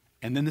them.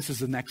 And then this is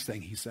the next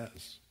thing he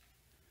says.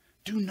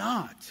 Do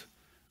not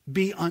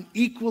be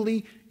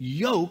unequally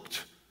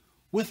yoked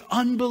with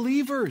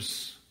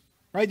unbelievers.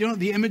 Right? You know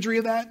the imagery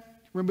of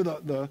that? Remember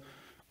the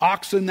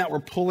oxen that were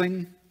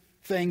pulling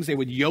things? They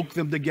would yoke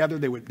them together.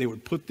 They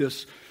would put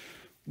this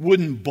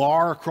wooden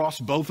bar across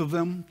both of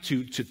them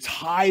to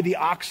tie the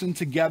oxen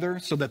together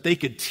so that they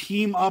could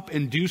team up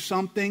and do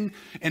something.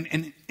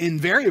 And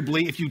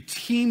invariably, if you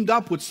teamed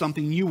up with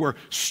something, you were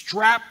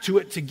strapped to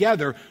it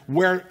together.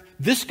 Where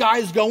this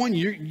guy's going,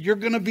 you're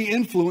going to be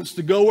influenced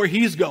to go where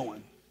he's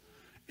going.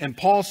 And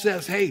Paul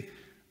says, hey,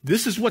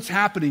 this is what's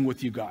happening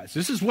with you guys.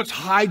 This is what's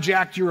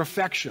hijacked your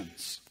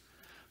affections.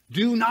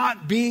 Do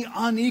not be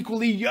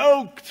unequally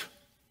yoked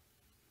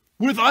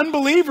with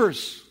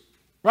unbelievers,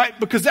 right?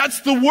 Because that's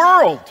the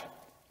world.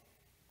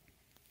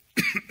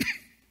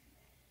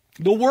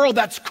 The world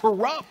that's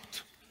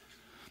corrupt.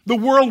 The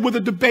world with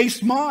a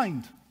debased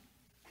mind.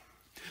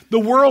 The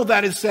world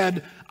that has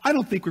said, I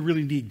don't think we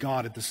really need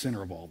God at the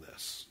center of all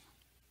this.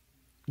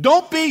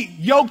 Don't be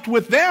yoked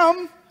with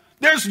them.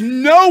 There's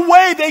no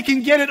way they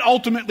can get it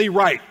ultimately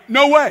right.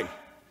 No way.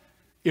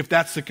 If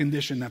that's the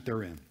condition that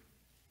they're in.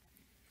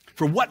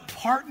 For what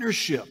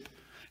partnership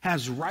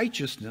has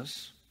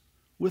righteousness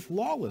with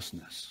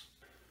lawlessness?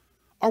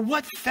 Or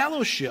what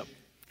fellowship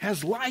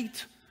has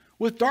light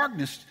with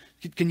darkness?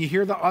 Can you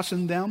hear the us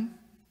and them?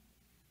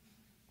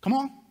 Come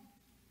on.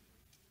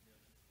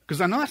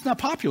 Because I know that's not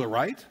popular,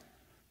 right?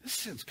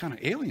 This is kind of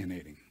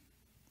alienating.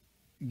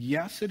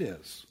 Yes, it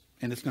is.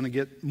 And it's going to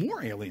get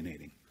more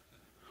alienating.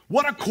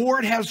 What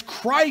accord has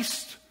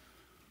Christ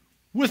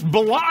with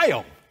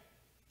Belial?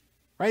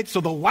 Right?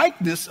 So the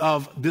likeness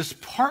of this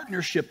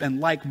partnership and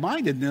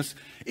like-mindedness,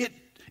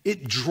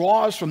 it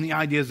draws from the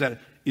ideas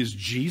that is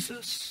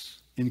Jesus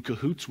in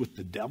cahoots with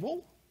the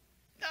devil?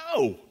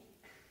 No.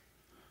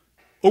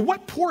 Or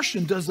what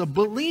portion does a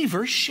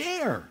believer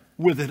share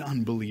with an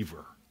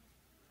unbeliever?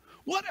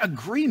 What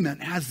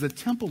agreement has the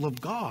temple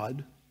of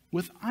God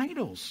with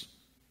idols?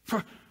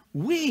 For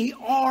we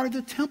are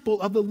the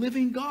temple of the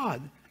living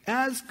God,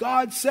 as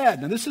God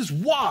said. Now this is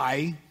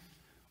why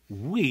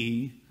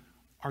we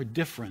are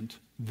different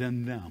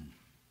than them.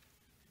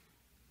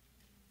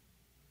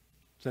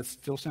 Does that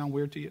still sound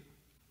weird to you?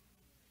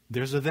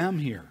 There's a them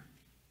here.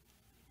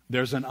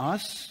 There's an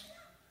us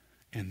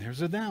and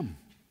there's a them.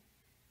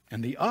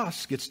 And the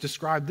us gets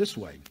described this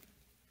way.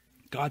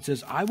 God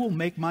says, I will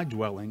make my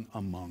dwelling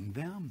among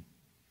them,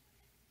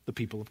 the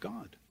people of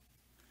God,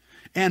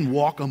 and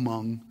walk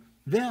among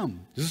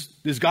them.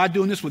 Is God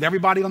doing this with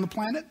everybody on the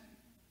planet?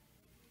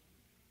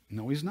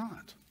 No, he's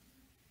not.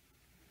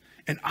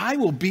 And I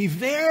will be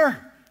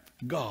their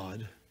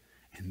God,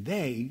 and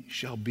they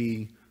shall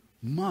be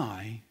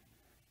my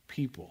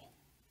people.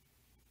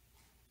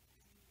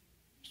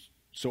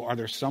 So are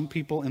there some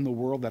people in the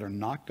world that are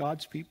not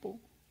God's people?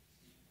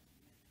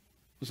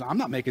 Listen, I'm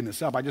not making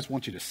this up. I just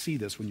want you to see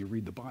this when you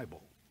read the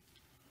Bible.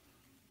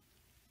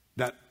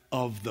 That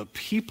of the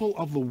people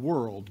of the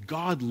world,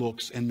 God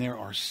looks and there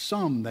are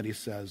some that he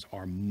says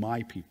are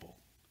my people.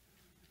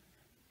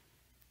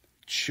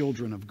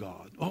 Children of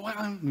God.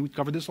 Oh, we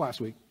covered this last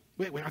week.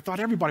 Wait, I thought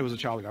everybody was a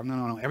child of God.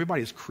 No.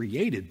 Everybody is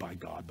created by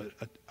God, but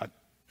a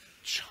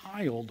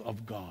child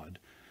of God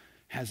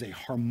has a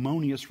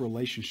harmonious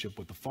relationship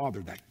with the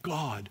Father that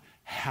God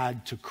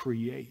had to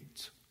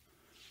create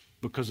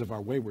because of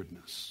our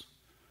waywardness.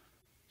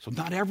 So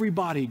not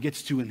everybody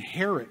gets to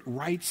inherit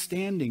right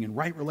standing and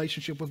right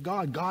relationship with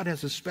God. God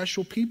has a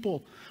special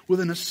people with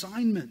an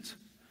assignment.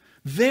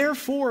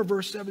 Therefore,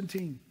 verse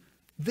 17,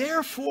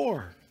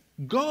 therefore,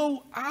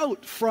 go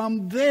out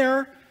from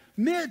their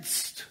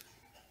midst.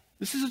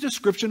 This is a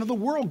description of the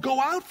world. Go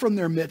out from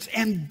their midst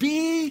and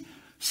be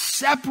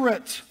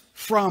separate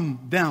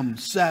from them,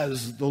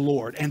 says the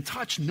Lord, and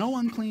touch no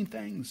unclean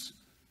things.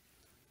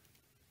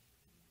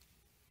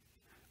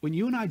 When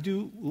you and I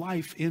do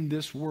life in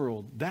this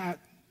world, that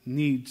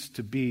needs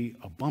to be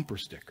a bumper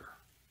sticker.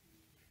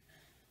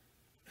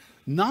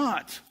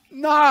 Not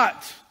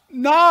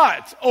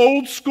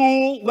old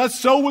school, let's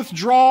so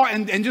withdraw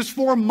and just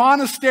form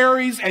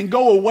monasteries and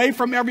go away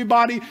from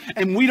everybody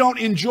and we don't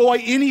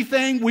enjoy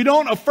anything. We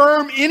don't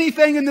affirm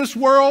anything in this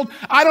world.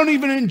 I don't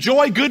even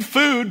enjoy good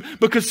food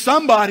because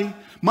somebody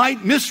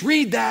might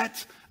misread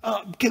that.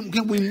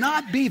 Can we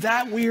not be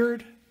that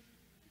weird?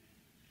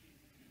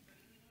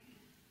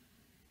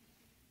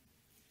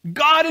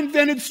 God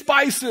invented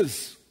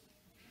spices.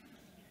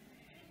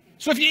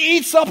 So if you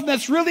eat something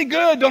that's really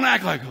good, don't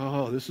act like,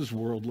 oh, this is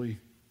worldly.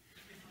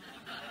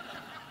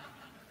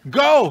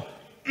 Go,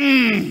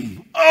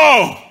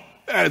 oh,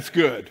 that's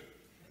good.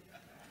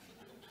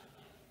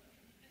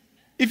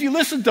 If you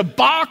listen to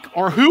Bach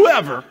or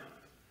whoever,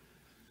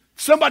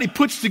 somebody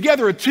puts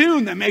together a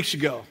tune that makes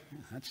you go,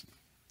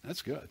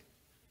 that's good.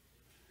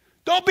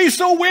 Don't be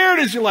so weird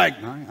as you're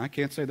like, no, I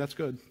can't say that's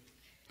good,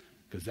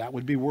 because that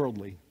would be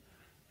worldly.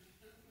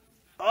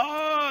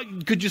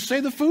 Could you say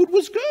the food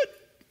was good?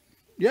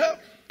 Yeah.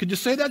 Could you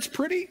say that's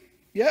pretty?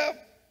 Yeah.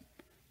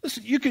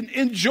 Listen, you can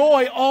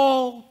enjoy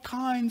all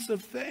kinds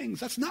of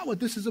things. That's not what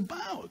this is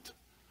about.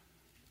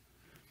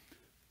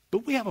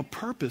 But we have a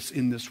purpose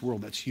in this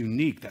world that's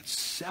unique, that's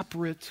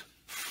separate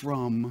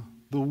from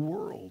the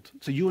world.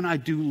 So you and I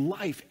do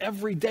life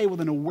every day with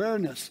an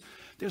awareness.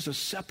 There's a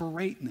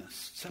separation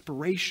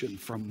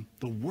from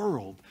the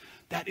world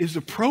that is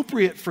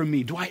appropriate for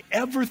me. Do I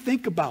ever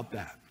think about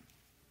that?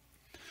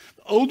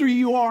 The older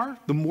you are,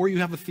 the more you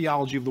have a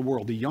theology of the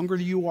world. The younger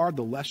you are,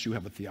 the less you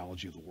have a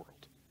theology of the world.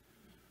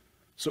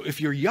 So if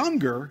you're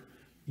younger,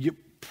 you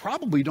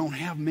probably don't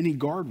have many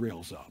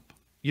guardrails up.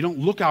 You don't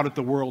look out at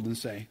the world and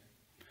say,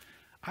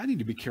 I need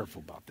to be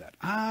careful about that.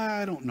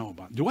 I don't know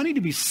about it. Do I need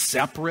to be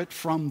separate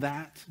from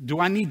that? Do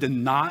I need to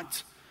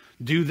not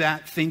do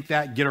that, think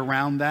that, get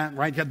around that,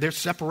 right? Their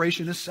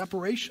separation is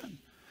separation.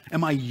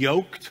 Am I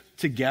yoked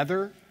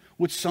together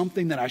with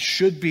something that I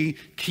should be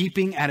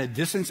keeping at a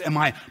distance? Am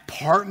I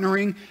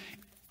partnering?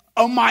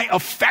 Are my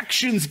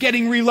affections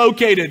getting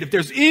relocated? If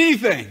there's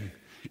anything,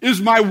 is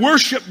my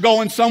worship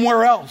going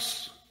somewhere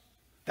else?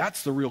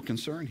 That's the real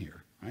concern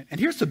here, right? And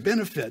here's the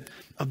benefit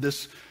of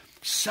this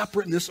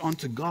separateness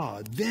unto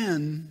God.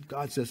 Then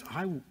God says,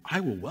 I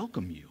will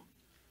welcome you.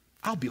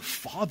 I'll be a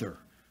father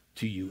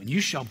to you, and you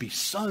shall be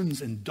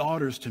sons and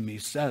daughters to me,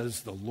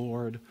 says the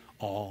Lord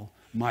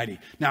Almighty.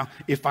 Now,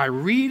 if I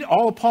read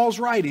all of Paul's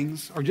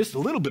writings, or just a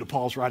little bit of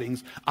Paul's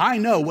writings, I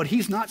know what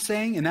he's not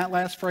saying in that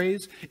last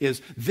phrase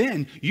is,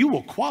 then you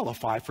will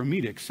qualify for me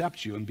to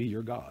accept you and be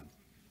your God.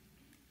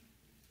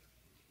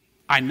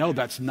 I know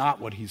that's not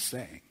what he's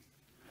saying.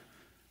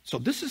 So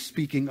this is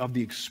speaking of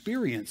the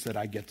experience that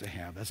I get to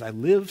have. As I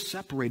live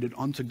separated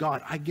unto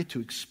God, I get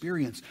to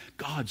experience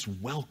God's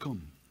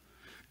welcome.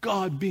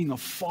 God being a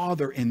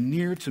father and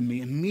near to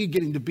me, and me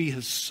getting to be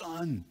his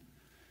son.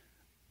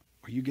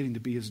 Or you getting to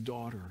be his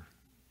daughter.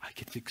 I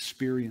get to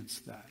experience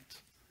that.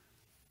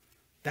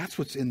 That's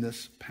what's in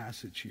this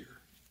passage here.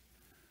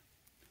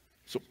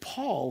 So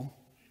Paul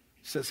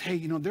says, hey,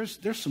 there's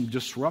some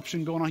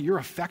disruption going on. Your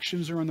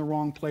affections are in the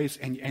wrong place.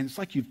 And it's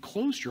like you've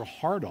closed your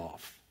heart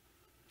off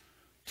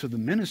to the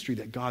ministry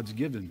that God's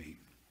given me.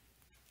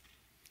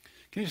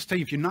 Can I just tell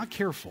you, if you're not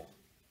careful,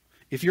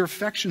 if your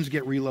affections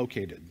get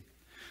relocated,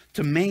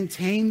 to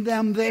maintain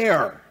them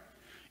there,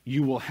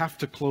 you will have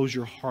to close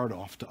your heart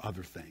off to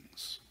other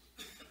things.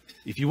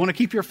 If you want to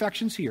keep your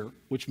affections here,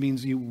 which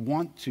means you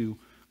want to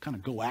kind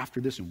of go after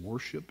this and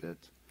worship it,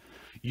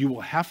 you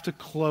will have to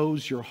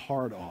close your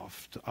heart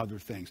off to other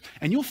things.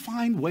 And you'll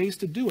find ways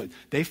to do it.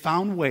 They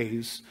found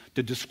ways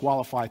to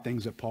disqualify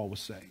things that Paul was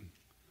saying,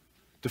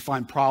 to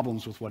find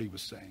problems with what he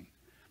was saying.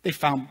 They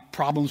found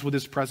problems with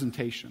his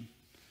presentation.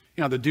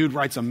 The dude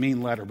writes a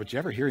mean letter, but you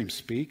ever hear him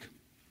speak?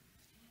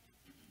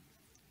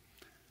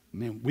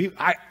 Man,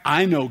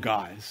 I know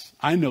guys.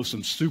 I know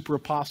some super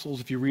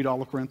apostles, if you read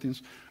all of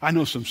Corinthians. I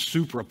know some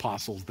super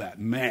apostles that,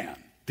 man,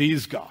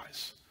 these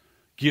guys,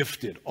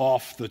 gifted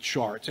off the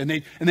charts. And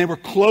they were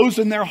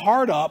closing their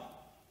heart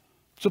up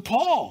to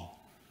Paul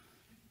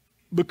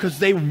because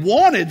they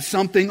wanted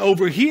something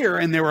over here,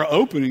 and they were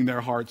opening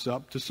their hearts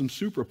up to some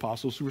super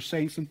apostles who were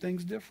saying some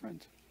things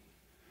different.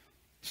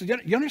 So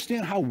you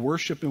understand how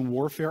worship and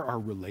warfare are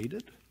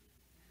related?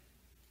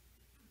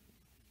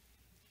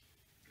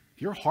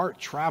 Your heart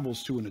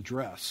travels to an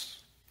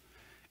address,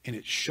 and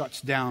it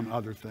shuts down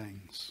other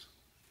things.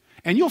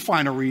 And you'll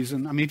find a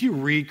reason. I mean, if you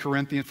read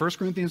 1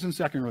 Corinthians and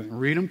 2 Corinthians,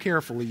 read them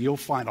carefully, you'll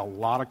find a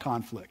lot of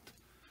conflict.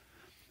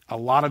 A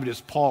lot of it is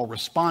Paul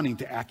responding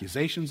to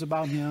accusations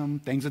about him,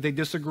 things that they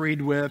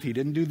disagreed with. He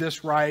didn't do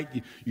this right.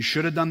 You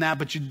should have done that,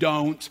 but you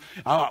don't.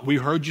 We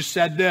heard you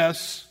said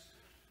this.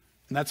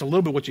 And that's a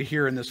little bit what you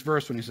hear in this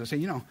verse when he says, hey,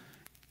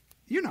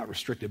 you're not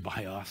restricted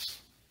by us.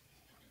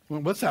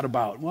 Well, what's that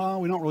about?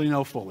 Well, we don't really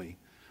know fully.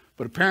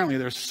 But apparently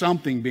there's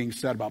something being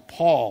said about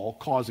Paul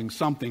causing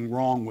something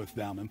wrong with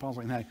them. And Paul's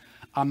like, hey,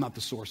 I'm not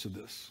the source of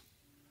this.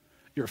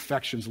 Your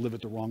affections live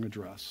at the wrong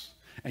address.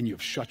 And you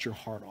have shut your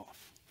heart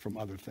off from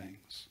other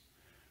things.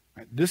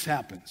 Right? This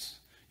happens.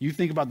 You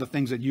think about the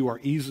things that you are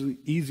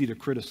easy to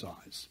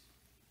criticize.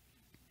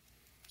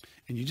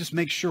 And you just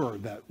make sure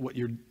that what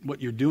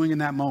you're doing in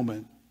that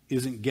moment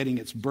isn't getting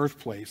its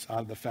birthplace out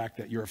of the fact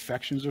that your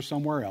affections are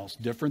somewhere else,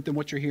 different than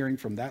what you're hearing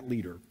from that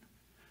leader.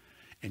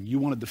 And you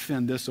want to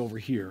defend this over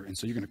here, and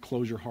so you're going to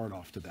close your heart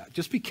off to that.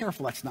 Just be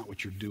careful that's not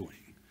what you're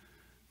doing.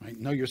 Right?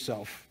 Know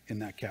yourself in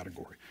that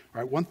category.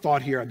 All right, one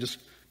thought here. I just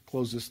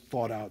close this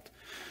thought out.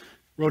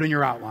 Wrote in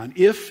your outline.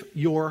 If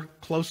your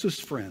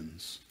closest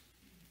friends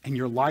and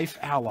your life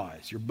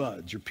allies, your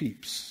buds, your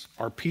peeps,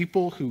 are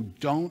people who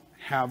don't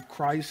have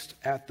Christ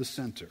at the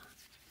center,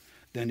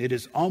 then it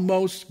is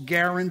almost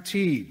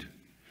guaranteed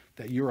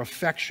that your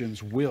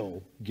affections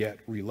will get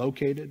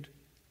relocated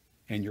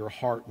and your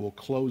heart will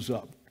close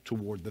up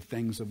toward the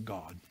things of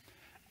God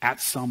at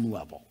some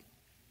level.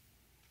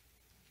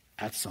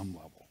 At some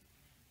level.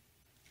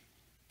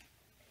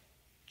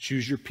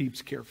 Choose your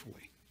peeps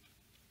carefully.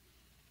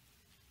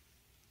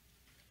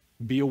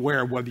 Be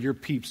aware whether your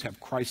peeps have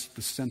Christ at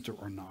the center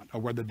or not,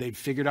 or whether they've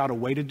figured out a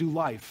way to do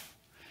life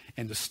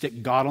and to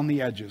stick God on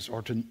the edges,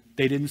 or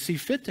they didn't see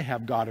fit to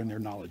have God in their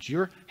knowledge.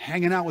 You're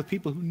hanging out with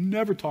people who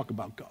never talk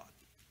about God.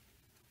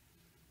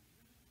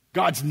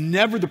 God's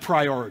never the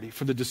priority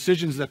for the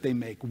decisions that they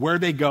make, where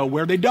they go,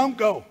 where they don't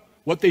go,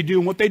 what they do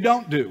and what they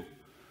don't do,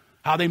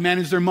 how they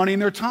manage their money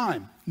and their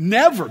time.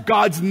 Never.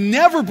 God's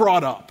never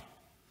brought up.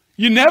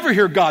 You never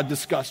hear God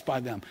discussed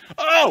by them.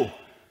 Oh,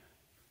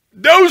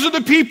 those are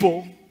the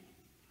people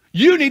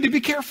you need to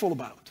be careful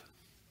about.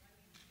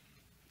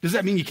 Does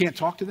that mean you can't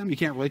talk to them? You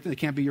can't relate to them? They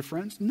can't be your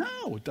friends?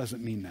 No, it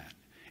doesn't mean that.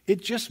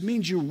 It just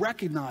means you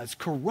recognize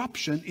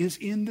corruption is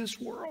in this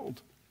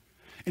world.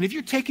 And if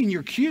you're taking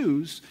your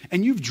cues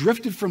and you've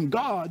drifted from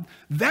God,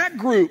 that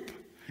group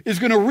is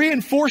going to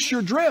reinforce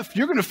your drift.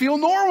 You're going to feel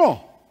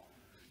normal.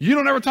 You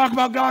don't ever talk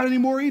about God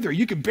anymore either.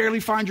 You can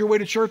barely find your way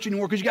to church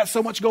anymore because you got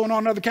so much going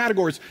on in other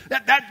categories.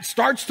 That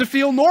starts to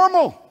feel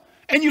normal.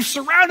 And you've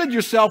surrounded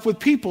yourself with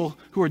people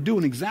who are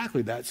doing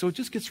exactly that. So it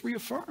just gets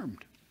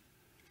reaffirmed.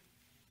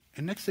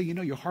 And next thing you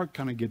know, your heart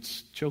kind of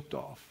gets choked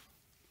off.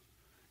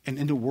 And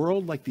in a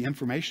world like the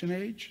information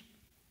age,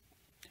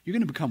 you're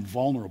going to become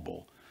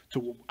vulnerable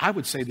to, I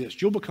would say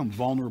this, you'll become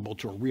vulnerable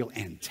to a real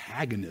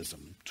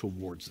antagonism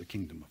towards the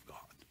kingdom of God.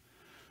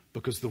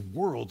 Because the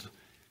world,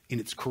 in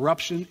its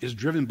corruption, is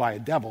driven by a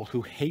devil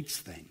who hates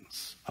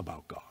things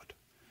about God.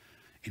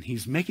 And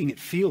he's making it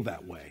feel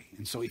that way.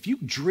 And so if you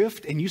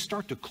drift and you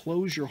start to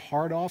close your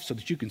heart off so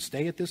that you can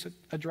stay at this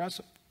address,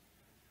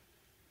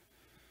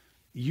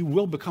 you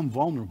will become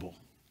vulnerable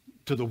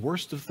to the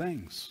worst of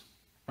things.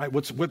 Right?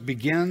 What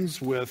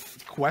begins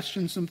with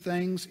questions and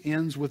things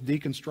ends with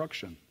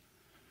deconstruction.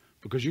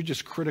 Because you're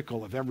just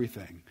critical of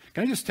everything.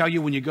 Can I just tell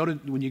you, when you go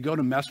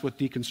to mess with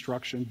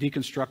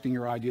deconstructing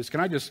your ideas, can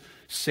I just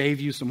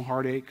save you some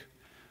heartache?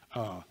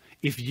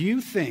 If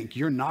you think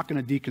you're not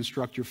going to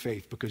deconstruct your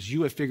faith because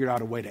you have figured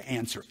out a way to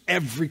answer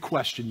every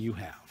question you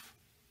have,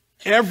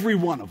 every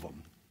one of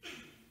them,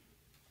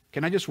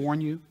 can I just warn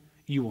you,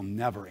 you will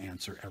never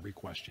answer every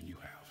question you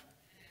have.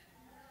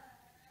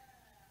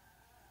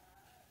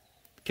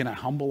 Can I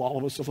humble all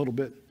of us a little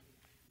bit?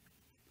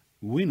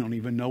 We don't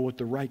even know what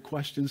the right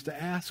questions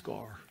to ask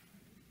are.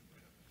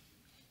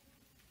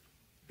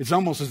 It's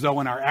almost as though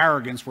in our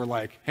arrogance we're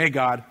like, hey,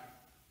 God,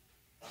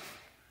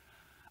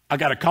 I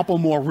got a couple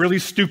more really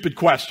stupid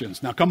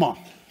questions. Now, come on.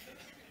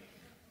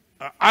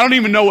 I don't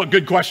even know what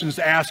good questions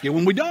to ask you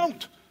when we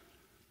don't.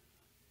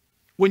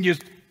 When you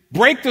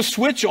break the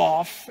switch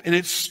off and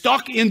it's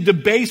stuck in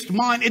debased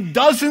mind, it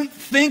doesn't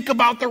think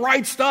about the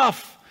right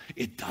stuff.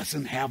 It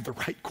doesn't have the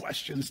right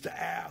questions to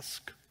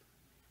ask.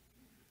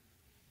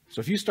 So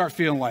if you start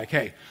feeling like,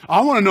 hey,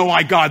 I want to know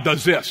why God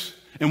does this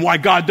and why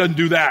God doesn't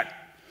do that,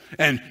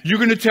 and you're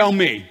going to tell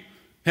me,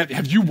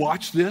 have you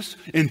watched this?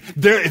 And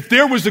if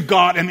there was a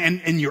God,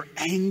 and your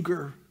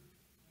anger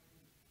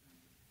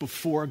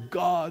before a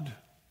God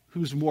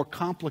who's more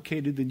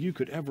complicated than you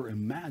could ever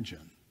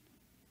imagine.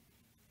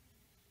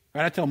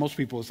 Right? I tell most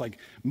people, it's like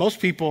most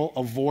people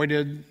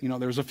avoided,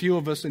 there's a few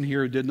of us in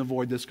here who didn't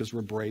avoid this because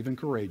we're brave and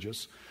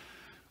courageous.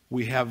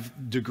 We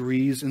have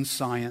degrees in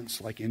science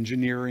like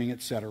engineering,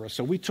 etc.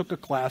 So we took a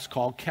class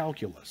called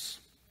calculus.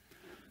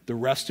 The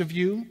rest of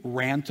you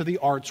ran to the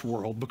arts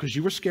world because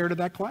you were scared of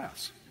that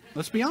class.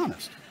 Let's be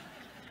honest.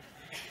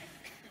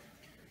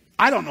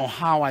 I don't know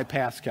how I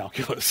passed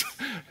calculus.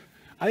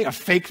 I think I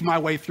faked my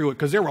way through it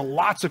because there were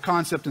lots of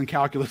concepts in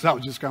calculus. I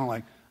was just kind of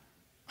like,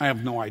 I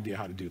have no idea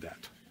how to do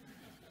that.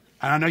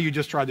 And I know you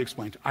just tried to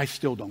explain it. I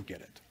still don't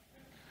get it.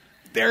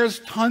 There's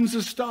tons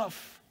of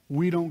stuff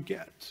we don't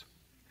get.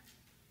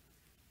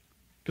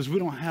 Because we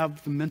don't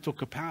have the mental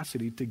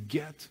capacity to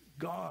get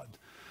God.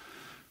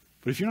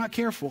 But if you're not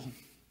careful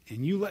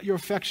and you let your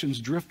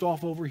affections drift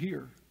off over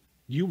here,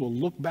 you will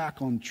look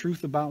back on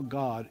truth about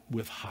God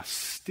with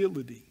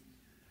hostility.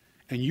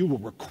 And you will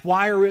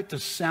require it to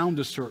sound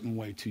a certain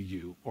way to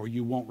you, or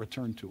you won't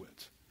return to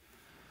it.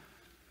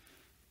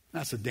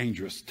 That's a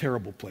dangerous,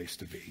 terrible place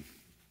to be.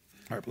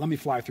 All right, but let me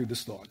fly through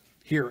this thought.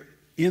 Here,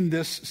 in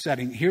this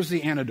setting, here's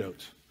the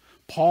antidote.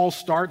 Paul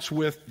starts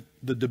with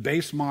the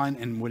debased mind,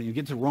 and when you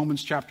get to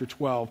Romans chapter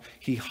 12,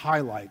 he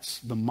highlights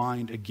the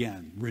mind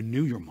again.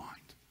 Renew your mind.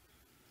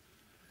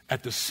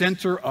 At the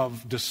center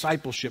of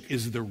discipleship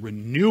is the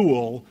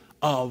renewal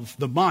of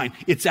the mind.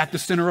 It's at the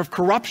center of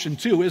corruption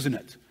too, isn't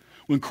it?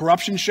 When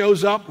corruption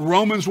shows up,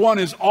 Romans 1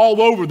 is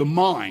all over the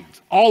mind,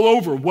 all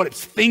over what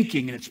it's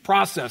thinking and its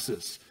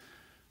processes.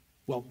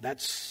 Well,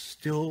 that's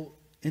still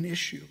an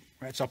issue,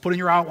 right? So I'll put in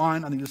your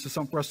outline, I think this is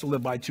something for us to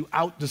live by. To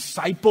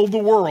out-disciple the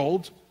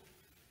world,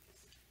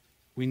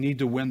 we need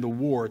to win the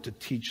war to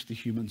teach the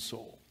human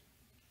soul.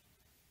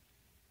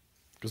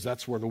 Because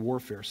that's where the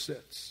warfare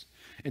sits.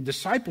 And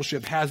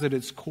discipleship has at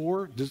its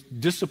core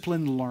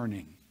disciplined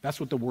learning. That's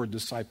what the word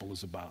disciple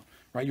is about,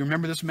 right? You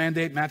remember this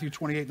mandate, Matthew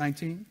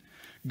 28:19?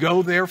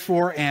 Go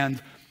therefore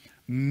and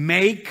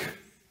make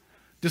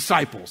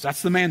disciples.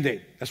 That's the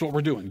mandate. That's what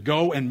we're doing.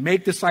 Go and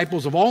make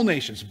disciples of all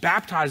nations,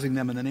 baptizing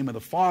them in the name of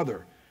the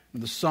Father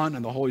and the Son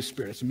and the Holy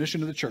Spirit. It's the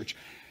mission of the church.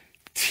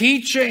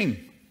 Teaching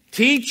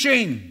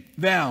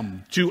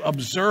them to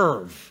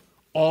observe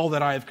all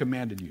that I have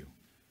commanded you.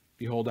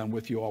 Behold, I'm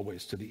with you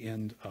always to the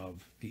end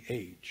of the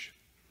age.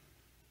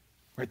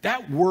 Right?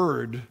 That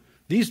word,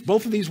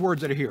 both of these words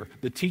that are here,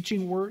 the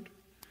teaching word,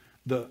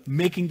 the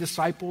making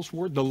disciples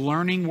word, the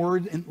learning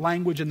word in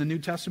language in the New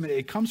Testament,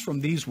 it comes from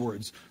these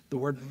words. The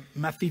word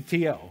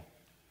mathiteo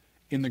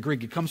in the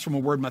Greek, it comes from a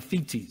word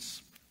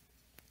mathetes.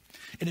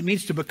 And it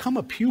means to become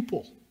a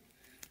pupil,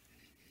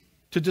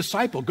 to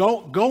disciple.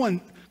 Go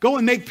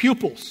and make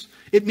pupils.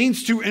 It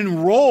means to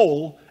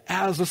enroll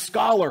as a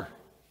scholar.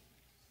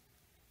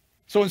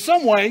 So in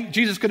some way,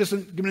 Jesus could have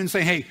given in and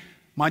say, hey,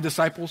 my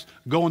disciples,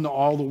 go into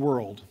all the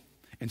world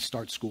and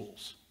start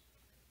schools.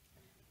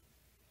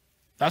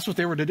 That's what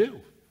they were to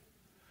do.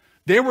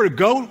 They were to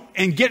go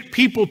and get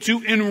people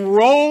to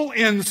enroll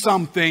in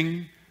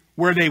something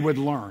where they would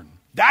learn.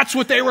 That's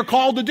what they were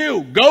called to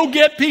do. Go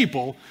get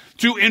people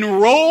to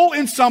enroll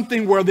in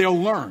something where they'll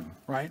learn,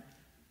 right?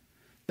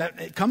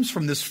 It comes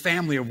from this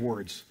family of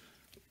words,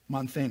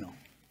 mantheno.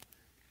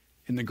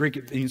 In the Greek,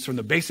 it means from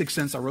the basic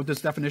sense, I wrote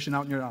this definition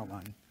out in your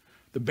outline,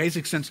 the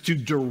basic sense to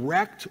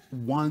direct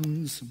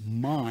one's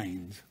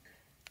mind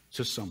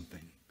to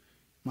something.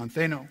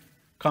 Mantheno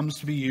comes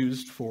to be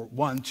used for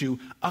one to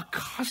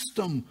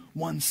accustom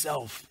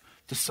oneself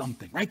to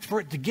something, right? For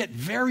it to get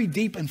very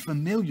deep and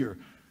familiar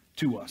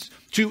to us,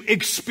 to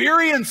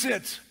experience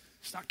it.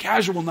 It's not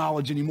casual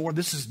knowledge anymore.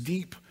 This is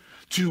deep.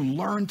 To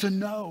learn to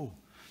know,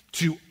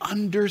 to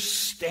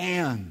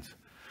understand,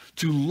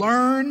 to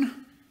learn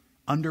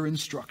under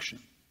instruction,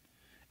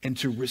 and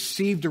to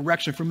receive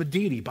direction from a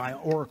deity by an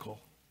oracle.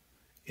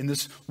 In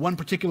this one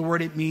particular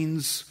word, it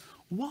means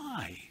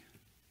why.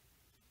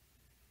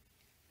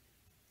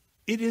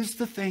 It is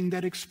the thing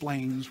that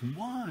explains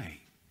why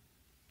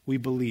we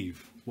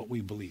believe what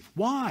we believe,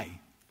 why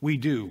we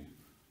do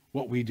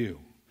what we do.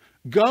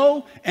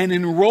 Go and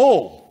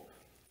enroll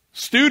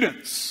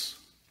students.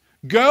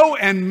 Go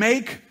and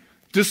make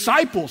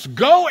disciples.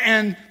 Go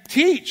and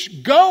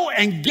teach. Go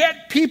and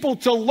get people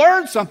to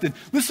learn something.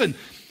 Listen,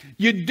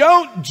 you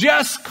don't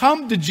just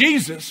come to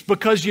Jesus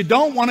because you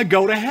don't want to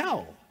go to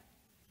hell.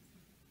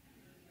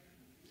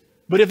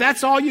 But if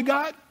that's all you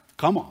got,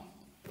 come on.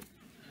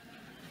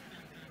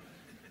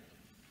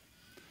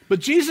 But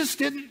Jesus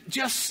didn't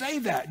just say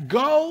that.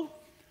 Go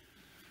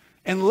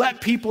and let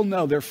people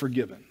know they're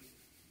forgiven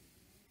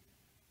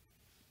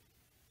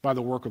by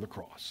the work of the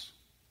cross.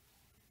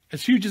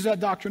 As huge as that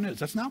doctrine is,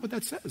 that's not what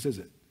that says, is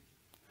it?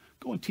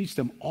 Go and teach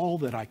them all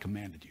that I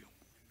commanded you.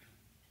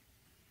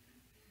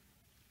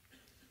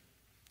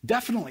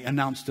 Definitely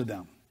announce to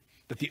them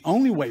that the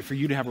only way for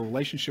you to have a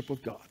relationship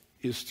with God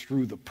is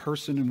through the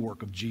person and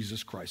work of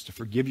Jesus Christ to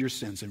forgive your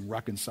sins and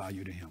reconcile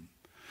you to Him.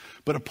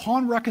 But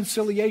upon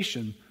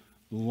reconciliation,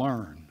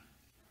 learn.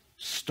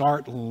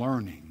 Start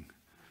learning.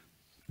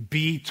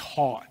 Be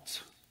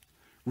taught.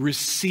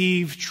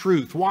 Receive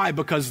truth. Why?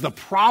 Because the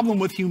problem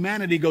with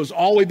humanity goes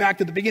all the way back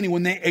to the beginning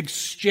when they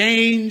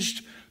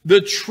exchanged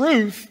the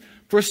truth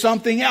for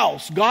something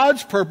else.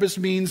 God's purpose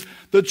means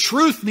the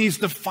truth needs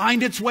to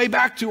find its way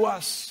back to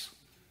us.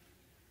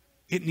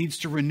 It needs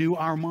to renew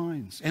our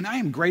minds. And I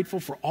am grateful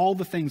for all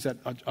the things that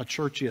a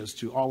church is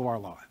to all of our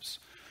lives.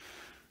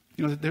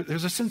 You know,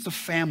 there's a sense of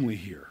family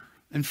here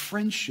and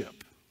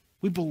friendship.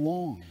 We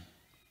belong.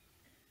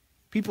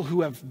 People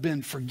who have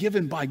been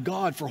forgiven by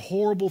God for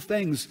horrible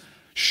things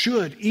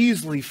should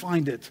easily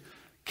find it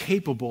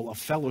capable of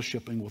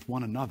fellowshipping with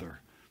one another.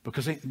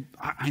 Because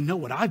I know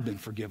what I've been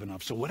forgiven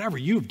of. So whatever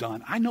you've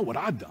done, I know what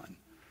I've done.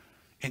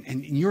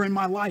 And you're in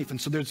my life. And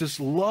so there's this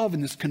love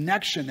and this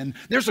connection. And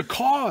there's a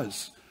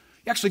cause.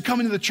 You actually come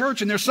into the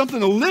church and there's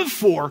something to live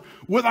for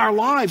with our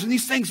lives. And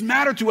these things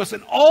matter to us.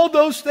 And all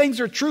those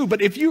things are true.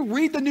 But if you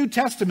read the New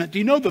Testament, do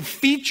you know the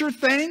feature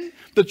thing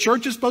the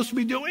church is supposed to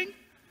be doing?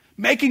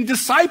 Making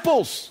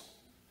disciples,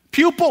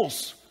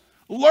 pupils,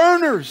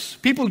 learners,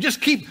 people who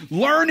just keep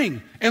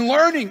learning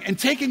and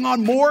taking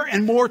on more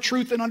and more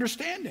truth and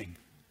understanding.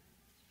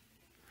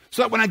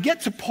 So that when I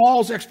get to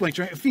Paul's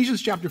explanation, right,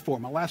 Ephesians chapter 4,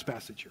 my last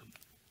passage here.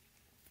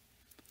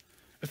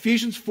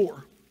 Ephesians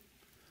 4.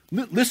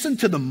 Listen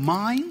to the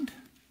mind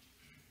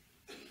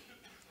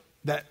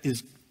that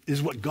is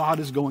what God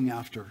is going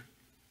after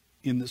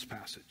in this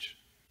passage.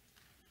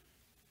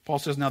 Paul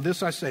says, now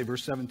this I say,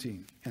 verse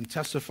 17, and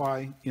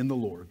testify in the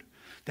Lord,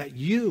 that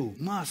you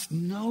must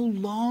no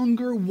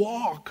longer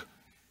walk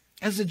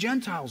as the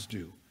Gentiles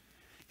do,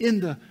 in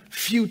the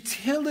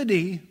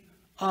futility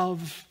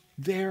of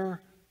their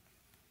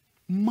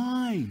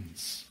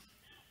minds.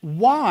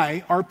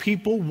 Why are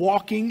people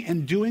walking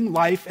and doing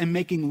life and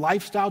making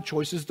lifestyle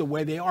choices the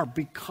way they are?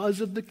 Because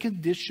of the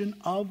condition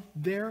of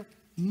their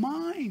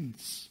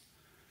minds.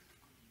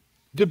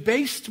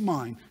 Debased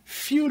mind,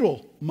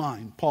 futile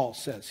mind, Paul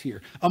says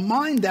here. A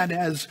mind that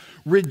has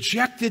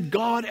rejected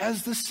God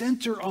as the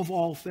center of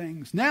all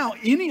things. Now,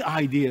 any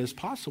idea is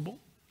possible.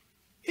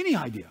 Any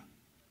idea.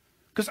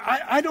 Because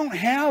I don't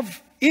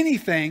have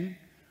anything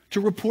to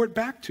report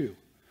back to.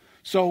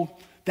 So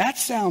that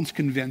sounds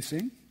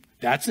convincing.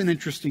 That's an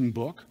interesting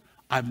book.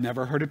 I've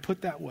never heard it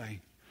put that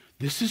way.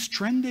 This is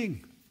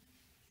trending.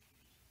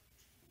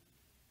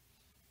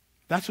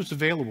 That's what's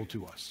available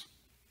to us.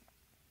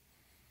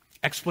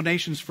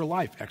 Explanations for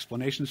life,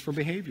 explanations for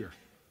behavior.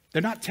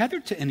 They're not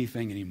tethered to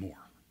anything anymore.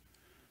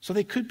 So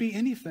they could be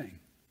anything.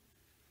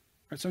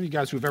 Right, some of you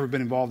guys who have ever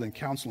been involved in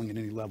counseling at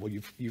any level,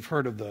 you've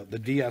heard of the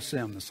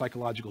DSM, the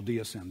psychological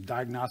DSM,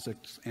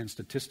 Diagnostics and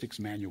Statistics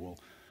Manual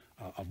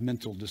of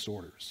Mental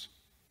Disorders.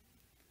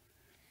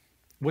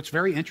 What's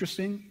very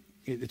interesting,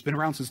 it's been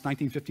around since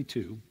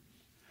 1952.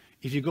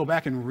 If you go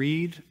back and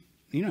read,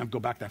 you don't have to go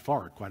back that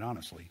far, quite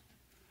honestly.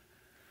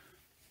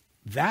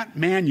 That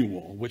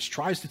manual, which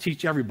tries to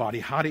teach everybody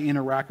how to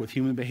interact with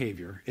human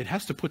behavior, it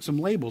has to put some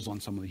labels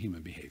on some of the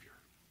human behavior.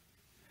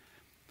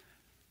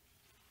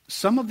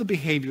 Some of the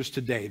behaviors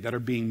today that are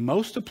being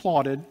most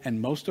applauded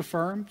and most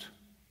affirmed,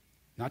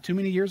 not too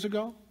many years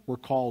ago, were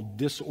called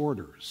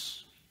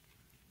disorders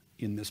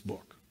in this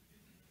book.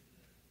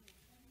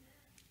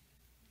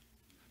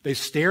 They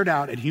stared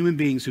out at human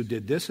beings who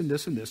did this and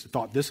this and this,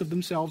 thought this of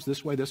themselves,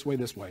 this way, this way,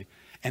 this way,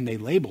 and they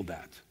labeled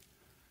that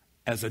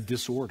as a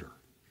disorder.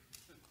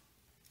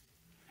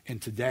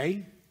 And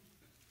today,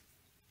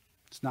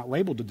 it's not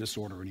labeled a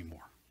disorder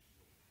anymore.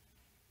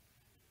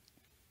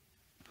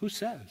 Who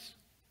says?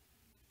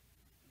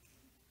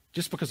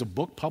 Just because a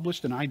book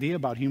published an idea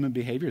about human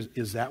behavior,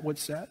 is that what it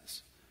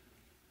says?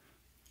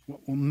 Well,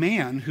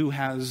 man who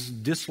has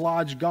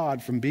dislodged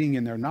God from being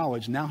in their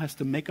knowledge now has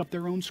to make up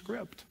their own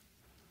script.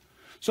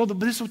 So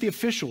this is what the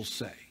officials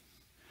say.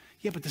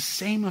 Yeah, but the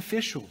same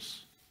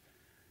officials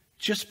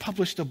just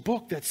published a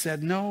book that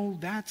said, no,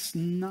 that's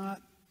not.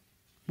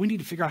 We need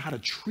to figure out how to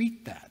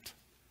treat that,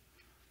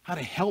 how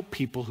to help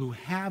people who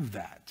have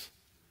that,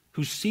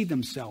 who see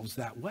themselves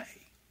that way.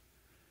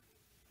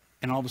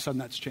 And all of a sudden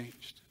that's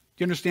changed.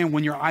 Do you understand?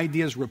 When your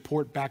ideas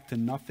report back to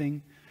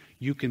nothing,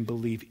 you can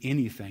believe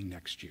anything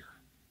next year.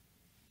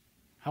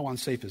 How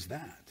unsafe is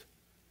that?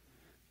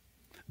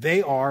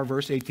 They are,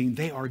 verse 18,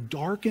 they are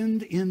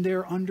darkened in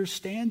their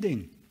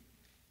understanding,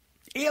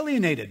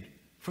 alienated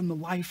from the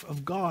life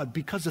of God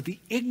because of the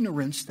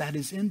ignorance that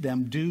is in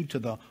them due to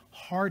the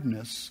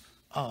hardness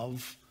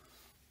of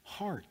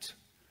heart.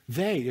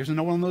 There's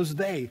another one of those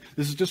they.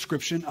 This is a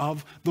description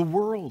of the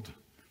world.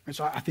 And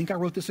so I think I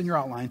wrote this in your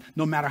outline.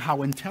 No matter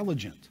how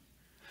intelligent,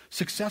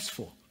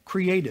 successful,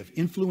 creative,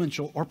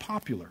 influential, or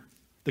popular,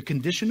 the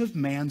condition of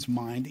man's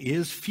mind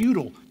is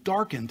futile,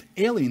 darkened,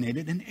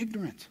 alienated, and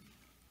ignorant.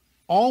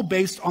 All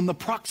based on the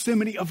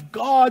proximity of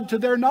God to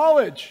their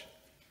knowledge.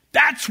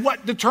 That's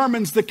what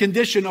determines the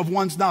condition of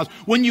one's knowledge.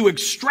 When you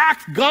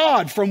extract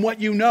God from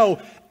what you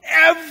know,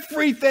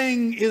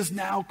 everything is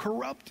now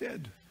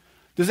corrupted.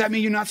 Does that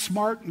mean you're not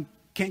smart and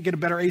can't get a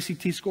better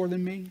ACT score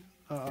than me?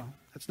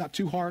 That's not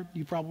too hard.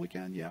 You probably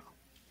can, yeah.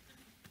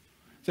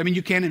 Does that mean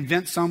you can't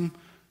invent some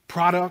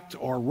product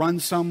or run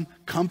some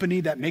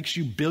company that makes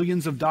you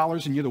billions of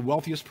dollars and you're the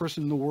wealthiest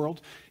person in the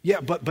world? Yeah,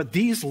 but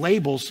these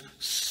labels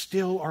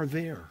still are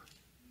there.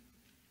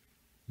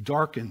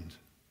 Darkened,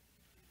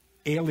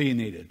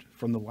 alienated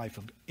from the life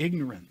of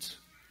ignorance,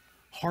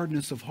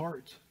 hardness of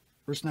heart.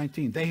 Verse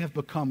 19, they have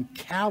become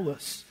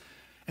callous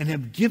and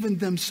have given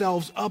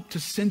themselves up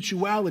to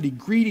sensuality,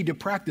 greedy to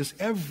practice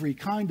every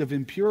kind of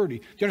impurity.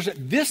 Do you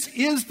understand? This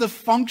is the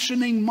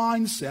functioning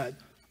mindset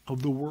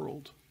of the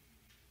world.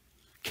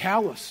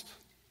 Calloused.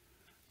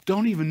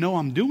 Don't even know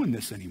I'm doing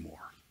this anymore.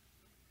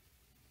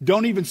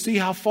 Don't even see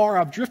how far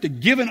I've drifted.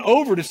 Given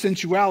over to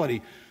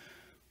sensuality.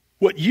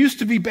 What used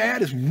to be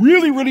bad is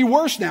really, really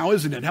worse now,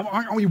 isn't it?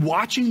 Aren't we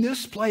watching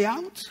this play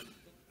out?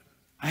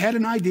 I had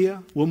an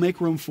idea. We'll make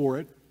room for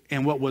it.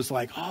 And what was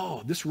like,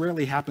 oh, this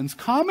rarely happens,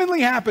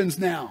 commonly happens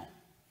now,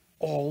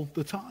 all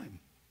the time.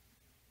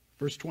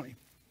 Verse 20.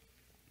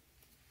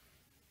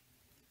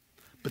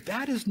 But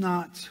that is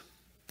not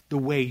the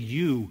way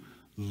you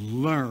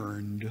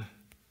learned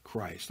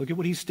Christ. Look at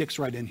what he sticks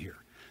right in here.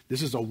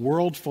 This is a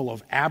world full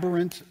of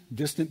aberrant,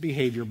 distant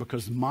behavior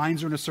because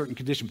minds are in a certain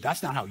condition. But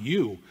that's not how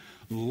you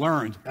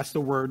learned. That's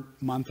the word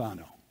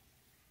manthano.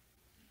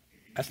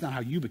 That's not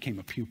how you became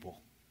a pupil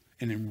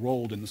and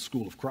enrolled in the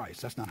school of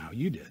Christ. That's not how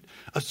you did.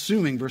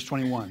 Assuming, verse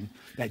 21,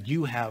 that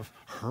you have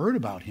heard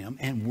about him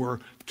and were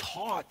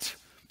taught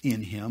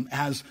in him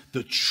as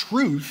the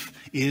truth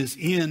is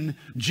in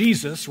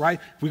Jesus, right?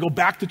 If we go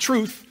back to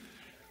truth,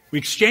 we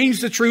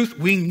exchange the truth,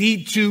 we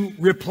need to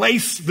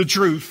replace the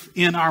truth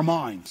in our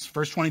minds.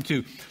 Verse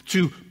 22,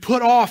 to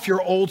put off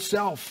your old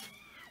self,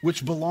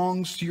 which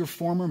belongs to your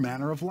former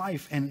manner of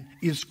life and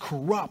is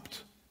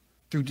corrupt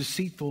through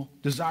deceitful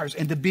desires,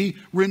 and to be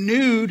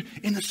renewed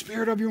in the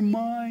spirit of your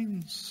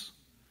minds,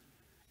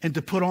 and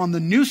to put on the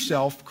new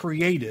self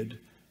created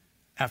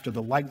after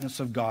the likeness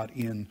of God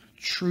in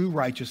true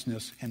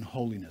righteousness and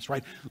holiness,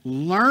 right?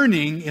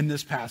 Learning in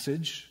this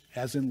passage,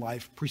 as in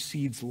life,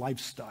 precedes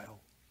lifestyle.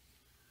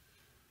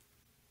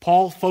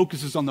 Paul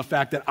focuses on the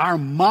fact that our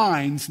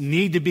minds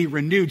need to be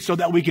renewed so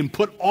that we can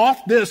put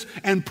off this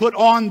and put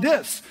on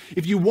this.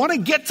 If you want to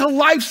get to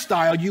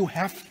lifestyle, you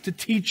have to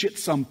teach it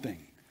something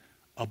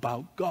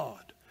about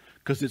God,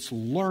 because it's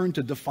learned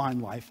to define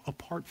life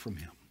apart from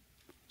him.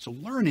 So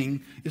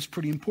learning is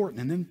pretty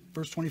important. And then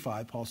verse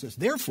 25, Paul says,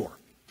 therefore,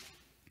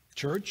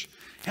 church,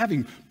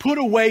 having put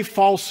away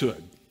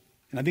falsehood,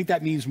 and I think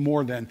that means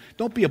more than,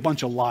 don't be a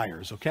bunch of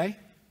liars, okay?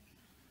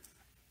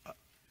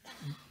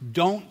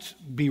 Don't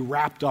be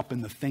wrapped up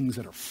in the things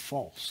that are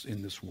false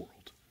in this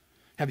world.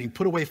 Having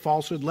put away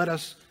falsehood, let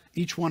us,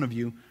 each one of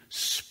you,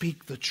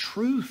 speak the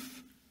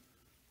truth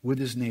with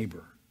his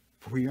neighbor,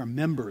 for we are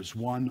members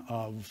one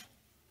of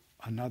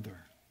another.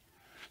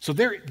 So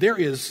there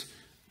is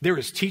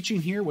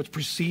teaching here. What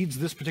precedes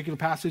this particular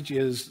passage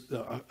is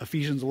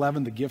Ephesians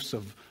 11, the gifts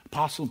of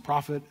apostle,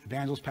 prophet,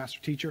 evangelist, pastor,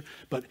 teacher.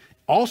 But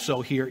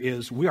also here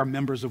is we are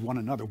members of one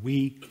another.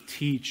 We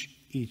teach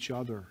each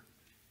other.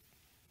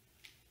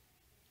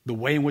 The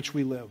way in which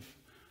we live,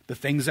 the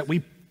things that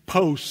we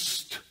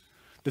post,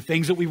 the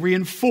things that we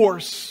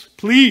reinforce.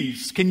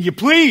 Please, can you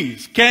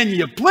please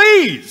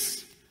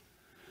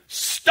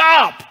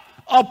stop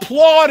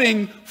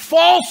applauding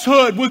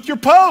falsehood with your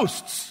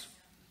posts?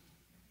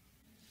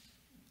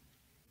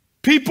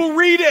 People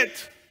read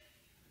it,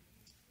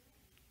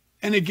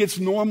 and it gets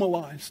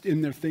normalized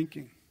in their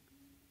thinking.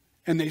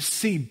 And they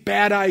see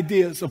bad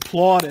ideas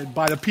applauded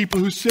by the people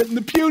who sit in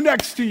the pew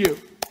next to you.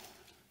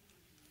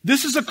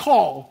 This is a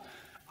call.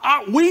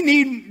 We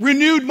need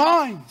renewed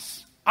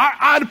minds.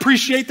 I'd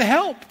appreciate the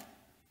help,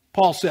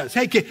 Paul says.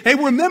 Hey,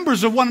 we're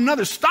members of one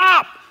another.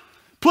 Stop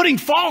putting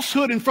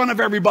falsehood in front of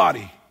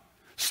everybody.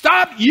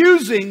 Stop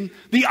using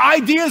the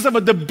ideas of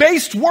a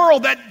debased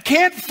world that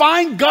can't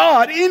find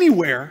God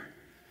anywhere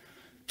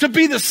to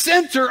be the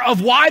center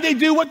of why they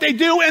do what they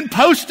do and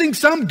posting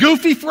some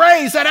goofy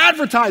phrase that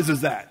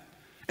advertises that.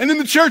 And then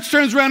the church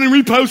turns around and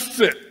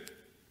reposts it.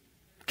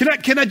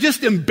 Can I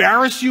just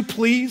embarrass you,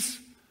 please?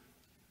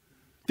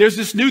 There's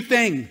this new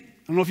thing.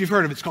 I don't know if you've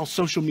heard of it. It's called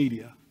social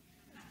media.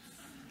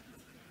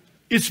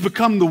 It's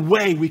become the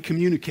way we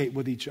communicate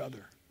with each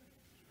other.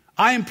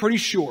 I am pretty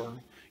sure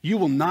you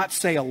will not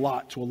say a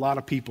lot to a lot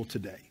of people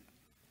today.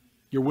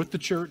 You're with the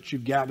church,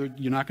 you've gathered,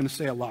 you're not going to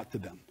say a lot to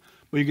them.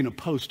 But you're going to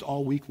post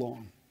all week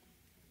long.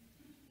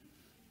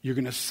 You're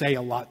going to say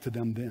a lot to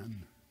them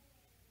then.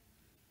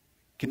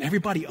 Can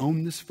everybody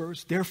own this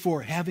verse?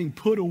 Therefore, having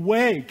put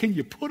away, can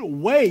you put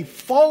away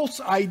false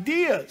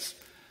ideas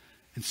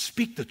and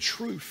speak the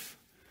truth?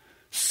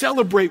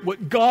 Celebrate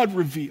what God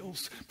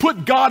reveals.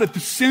 Put God at the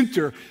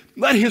center.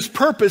 Let his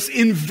purpose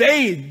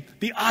invade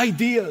the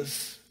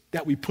ideas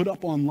that we put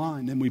up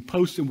online and we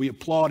post and we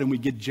applaud and we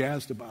get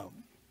jazzed about.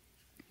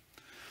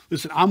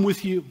 Listen, I'm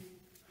with you.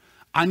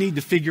 I need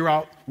to figure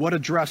out what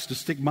address to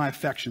stick my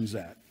affections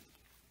at.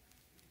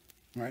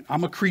 All right?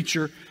 I'm a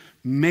creature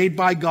made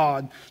by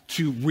God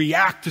to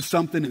react to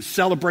something and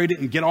celebrate it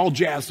and get all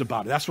jazzed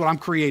about it. That's what I'm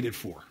created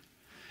for.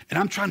 And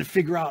I'm trying to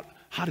figure out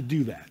how to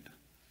do that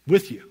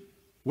with you.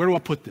 Where do I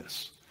put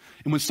this?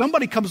 And when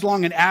somebody comes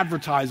along and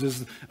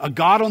advertises a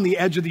God on the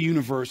edge of the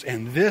universe,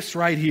 and this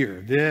right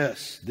here,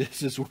 this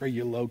is where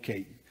you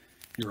locate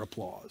your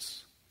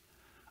applause.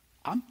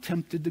 I'm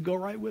tempted to go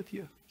right with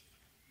you.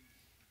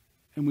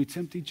 And we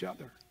tempt each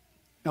other.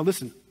 Now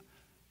listen,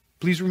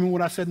 please remember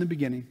what I said in the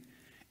beginning.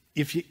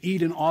 If you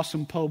eat an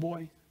awesome po'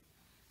 boy,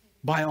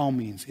 by all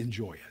means,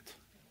 enjoy it.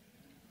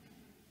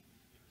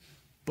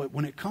 But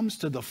when it comes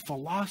to the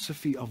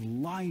philosophy of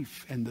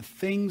life and the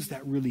things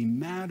that really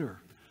matter,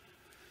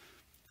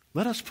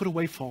 let us put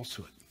away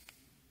falsehood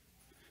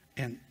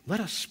and let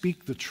us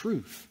speak the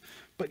truth.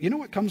 But you know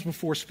what comes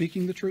before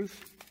speaking the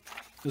truth?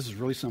 This is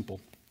really simple.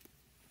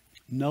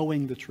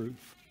 Knowing the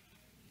truth.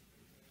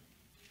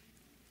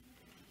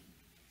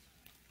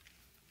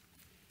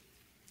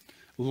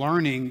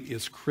 Learning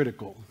is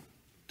critical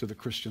to the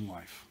Christian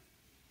life.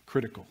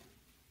 Critical.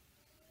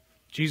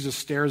 Jesus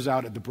stares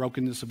out at the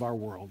brokenness of our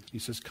world. He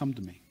says, come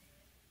to me.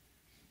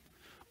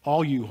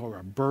 All you who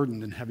are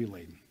burdened and heavy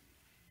laden.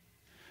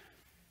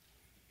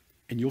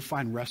 And you'll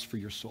find rest for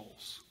your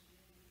souls.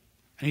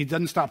 And he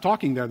doesn't stop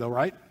talking there though,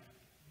 right?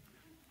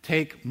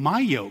 Take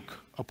my yoke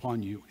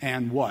upon you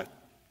and what?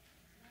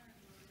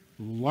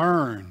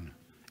 Learn.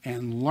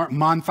 And learn.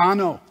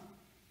 Manthano.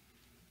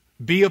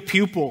 Be a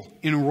pupil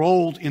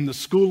enrolled in the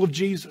school of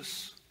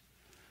Jesus.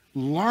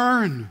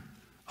 Learn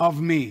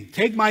of me.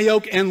 Take my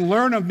yoke and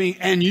learn of me,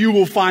 and you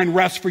will find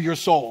rest for your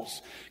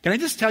souls. Can I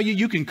just tell you,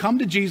 you can come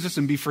to Jesus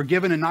and be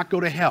forgiven and not go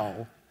to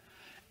hell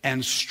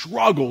and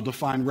struggle to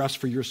find rest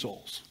for your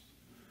souls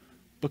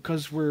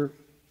because we're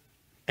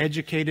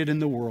educated in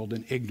the world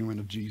and ignorant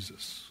of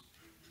Jesus.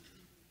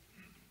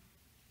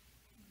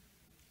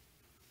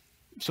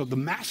 So the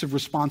massive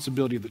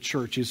responsibility of the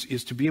church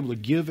is to be able to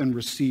give and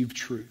receive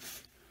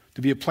truth,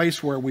 to be a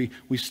place where we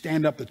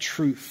stand up the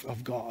truth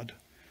of God,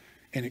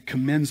 and it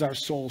commends our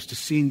souls to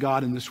seeing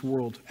God in this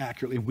world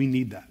accurately. We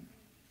need that.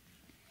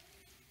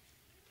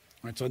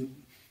 All right, so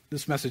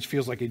this message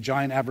feels like a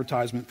giant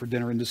advertisement for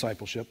dinner and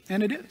discipleship,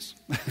 and it is.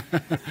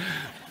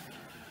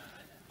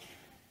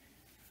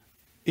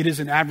 It is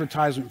an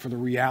advertisement for the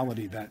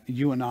reality that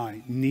you and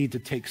I need to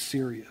take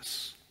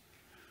serious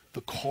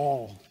the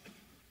call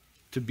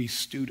to be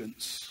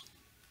students,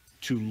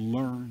 to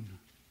learn.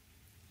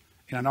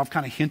 And I know I've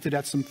kind of hinted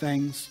at some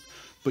things,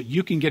 but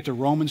you can get to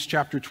Romans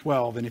chapter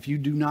 12, and if you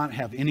do not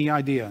have any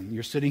idea, and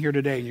you're sitting here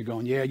today and you're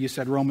going, yeah, you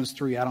said Romans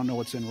 3, I don't know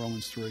what's in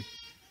Romans 3.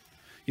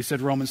 You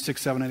said Romans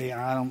 6, 7, and 8,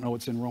 I don't know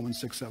what's in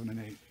Romans 6, 7, and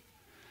 8.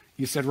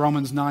 You said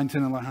Romans 9,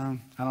 10, and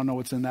 11, I don't know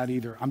what's in that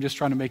either. I'm just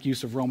trying to make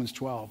use of Romans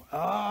 12.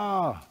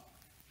 Now,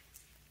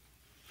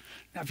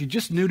 if you're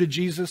just new to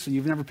Jesus and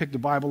you've never picked the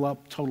Bible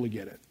up, totally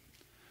get it.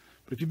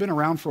 But if you've been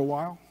around for a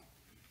while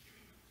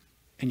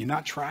and you're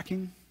not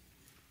tracking,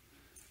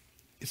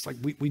 it's like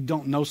we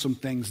don't know some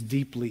things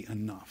deeply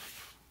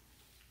enough.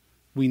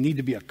 We need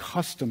to be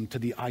accustomed to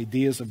the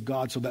ideas of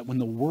God so that when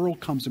the world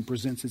comes and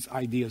presents its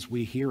ideas,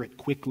 we hear it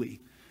quickly.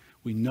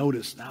 We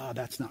notice,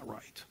 that's not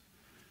right.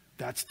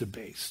 That's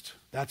debased.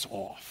 That's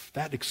off.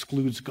 That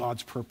excludes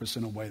God's purpose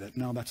in a way that,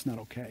 no, that's not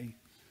okay.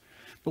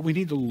 But we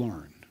need to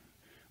learn.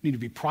 We need to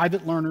be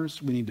private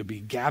learners. We need to be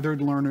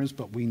gathered learners,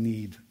 but we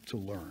need to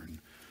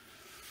learn.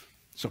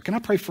 So can I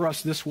pray for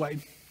us this way?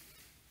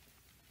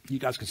 You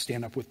guys can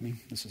stand up with me.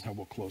 This is how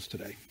we'll close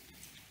today.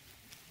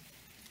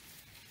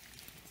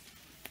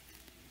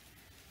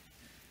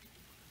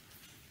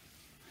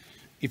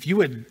 If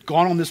you had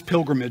gone on this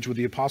pilgrimage with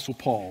the Apostle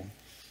Paul,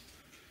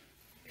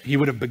 he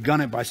would have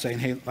begun it by saying,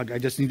 hey, I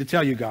just need to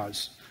tell you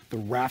guys, the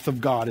wrath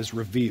of God is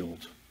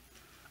revealed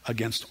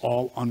against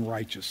all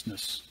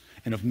unrighteousness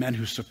and of men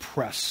who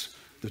suppress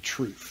the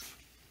truth.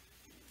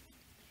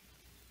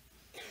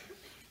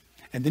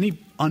 And then he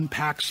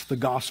unpacks the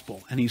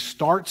gospel, and he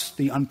starts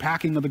the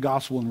unpacking of the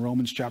gospel in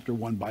Romans chapter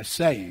 1 by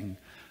saying,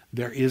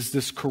 there is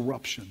this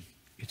corruption.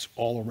 It's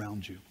all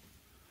around you.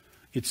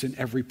 It's in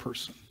every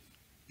person.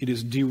 It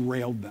has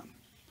derailed them.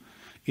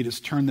 It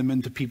has turned them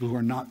into people who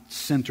are not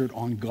centered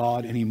on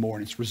God anymore.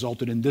 And it's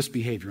resulted in this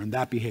behavior and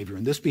that behavior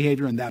and this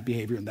behavior and that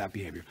behavior and that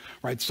behavior.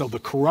 Right? So the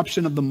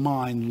corruption of the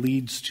mind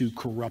leads to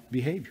corrupt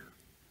behavior.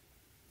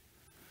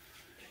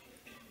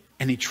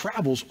 And he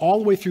travels all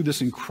the way through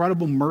this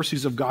incredible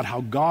mercies of God,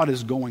 how God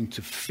is going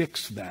to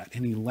fix that.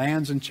 And he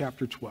lands in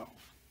chapter 12.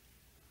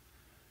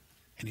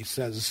 And he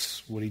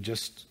says what he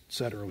just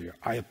said earlier.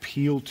 I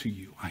appeal to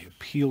you,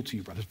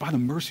 brothers, by the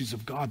mercies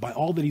of God, by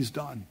all that he's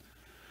done,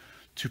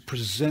 to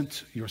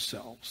present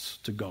yourselves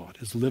to God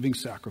as living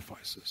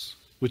sacrifices,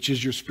 which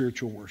is your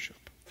spiritual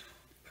worship.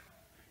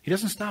 He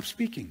doesn't stop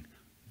speaking.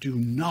 Do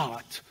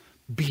not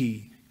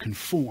be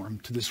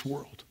conformed to this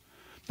world,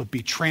 but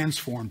be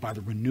transformed by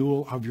the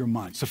renewal of your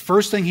mind. It's the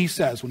first thing he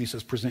says when he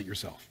says present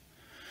yourself.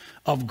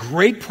 Of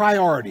great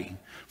priority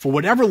for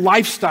whatever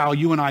lifestyle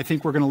you and I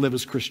think we're going to live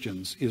as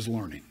Christians is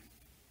learning.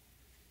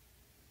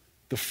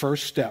 The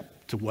first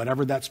step to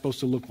whatever that's supposed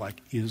to look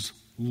like is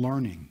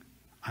learning.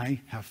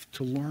 I have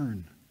to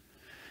learn.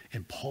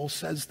 And Paul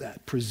says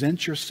that.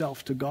 Present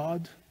yourself to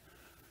God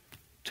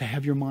to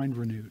have your mind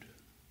renewed.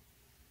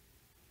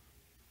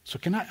 So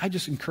can I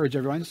just encourage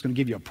everyone, I'm just going to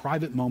give you a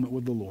private moment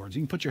with the Lord.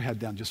 You can put your head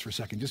down just for a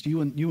second. Just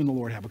you and the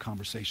Lord have a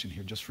conversation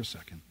here just for a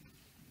second.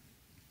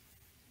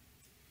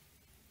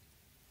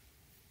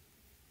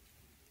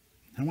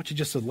 I want you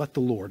just to let the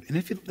Lord, and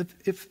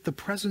if the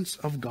presence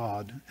of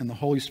God and the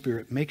Holy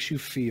Spirit makes you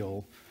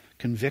feel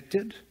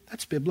convicted,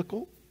 that's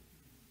biblical.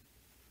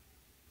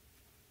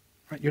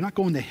 Right? You're not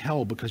going to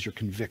hell because you're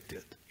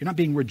convicted. You're not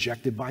being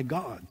rejected by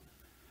God.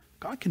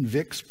 God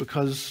convicts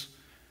because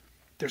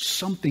there's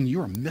something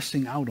you're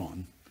missing out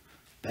on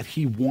that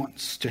he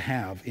wants to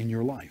have in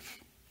your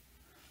life.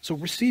 So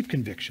receive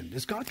conviction.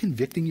 Is God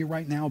convicting you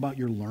right now about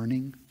your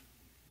learning?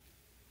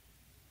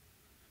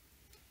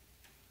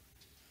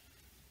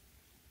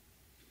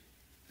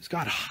 Is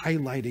God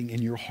highlighting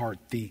in your heart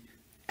the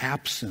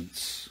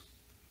absence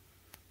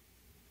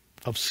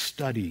of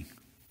study,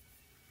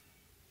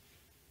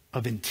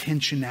 of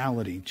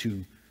intentionality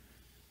to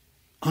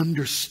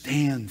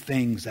understand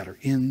things that are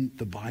in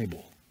the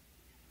Bible.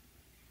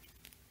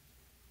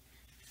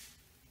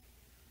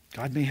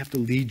 God may have to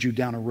lead you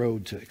down a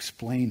road to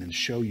explain and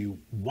show you,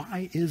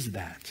 why is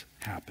that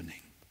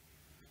happening?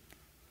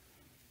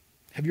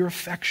 Have your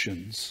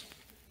affections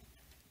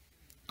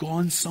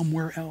gone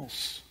somewhere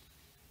else?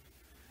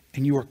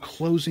 And you are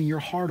closing your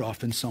heart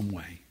off in some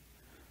way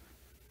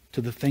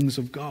to the things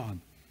of God?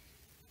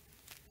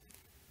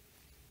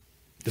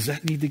 Does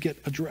that need to get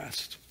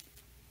addressed?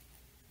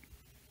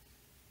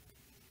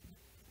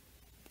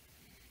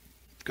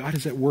 God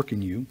is at work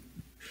in you,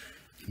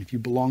 and if you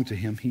belong to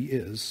him, he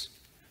is.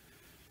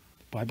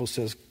 The Bible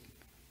says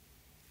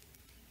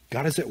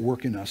God is at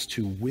work in us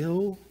to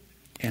will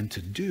and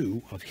to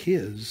do of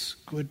his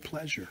good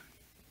pleasure.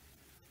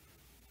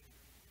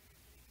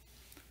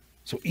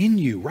 So in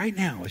you, right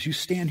now, as you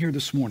stand here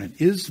this morning,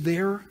 is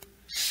there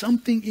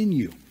something in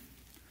you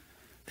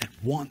that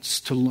wants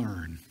to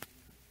learn?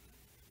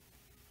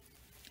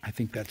 I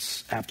think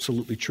that's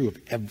absolutely true of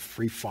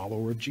every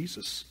follower of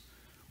Jesus.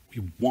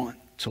 We want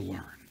to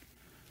learn.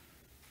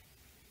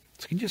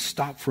 So can you just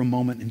stop for a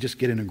moment and just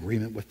get in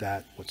agreement with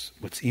that?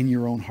 What's in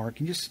your own heart?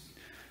 Can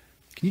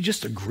you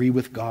just agree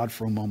with God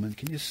for a moment?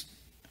 Can you just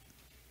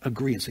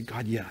agree and say,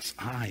 God, yes,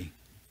 I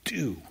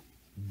do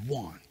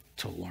want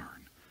to learn.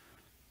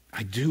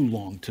 I do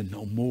long to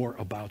know more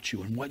about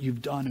you and what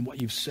you've done and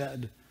what you've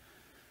said.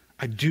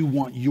 I do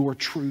want your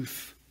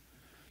truth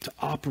to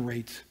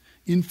operate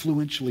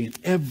influentially in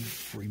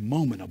every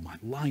moment of my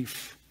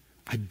life.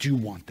 I do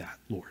want that,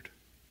 Lord.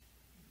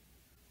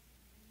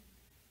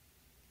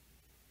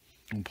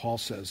 And Paul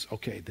says,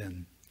 okay,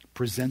 then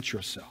present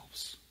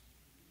yourselves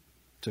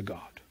to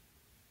God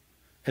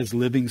as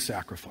living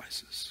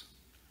sacrifices.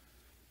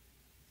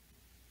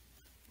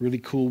 Really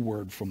cool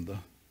word from the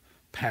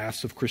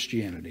past of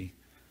Christianity.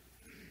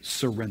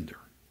 Surrender.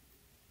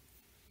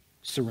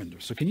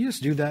 Surrender. So can you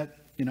just do that,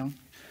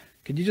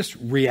 Can you just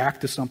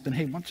react to something?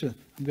 Hey, I'm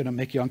going to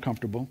make you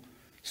uncomfortable.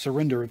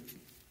 Surrender. If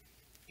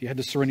you had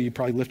to surrender, you'd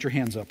probably lift your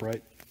hands up,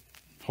 right?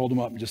 Hold them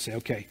up and just say,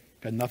 okay,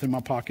 got nothing in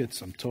my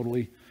pockets. I'm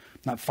totally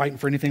not fighting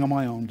for anything on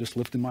my own. Just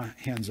lifting my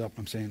hands up.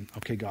 I'm saying,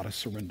 okay, God, I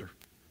surrender.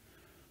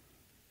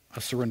 I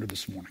surrender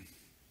this morning.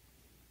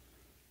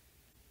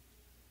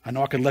 I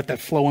know I could let that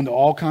flow into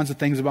all kinds of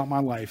things about my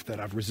life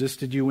that I've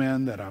resisted you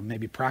in, that I'm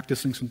maybe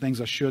practicing some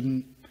things I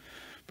shouldn't.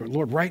 But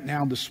Lord, right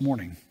now, this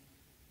morning,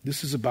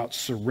 this is about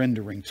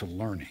surrendering to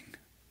learning.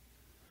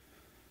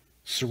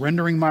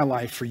 Surrendering my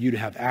life for you to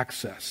have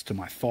access to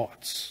my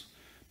thoughts,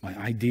 my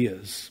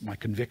ideas, my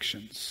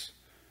convictions.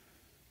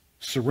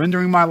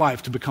 Surrendering my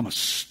life to become a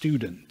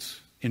student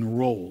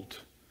enrolled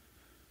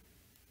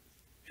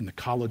in the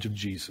college of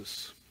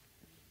Jesus.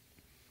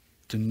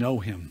 To know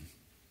him.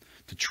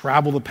 To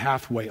travel the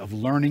pathway of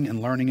learning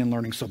and learning and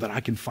learning so that I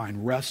can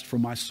find rest for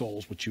my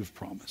souls, which you have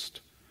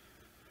promised.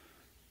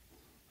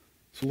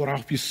 So Lord, I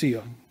hope you see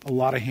a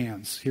lot of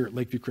hands here at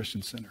Lakeview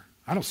Christian Center.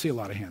 I don't see a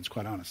lot of hands,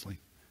 quite honestly.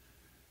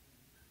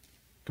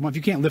 Come on, if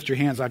you can't lift your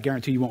hands, I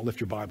guarantee you won't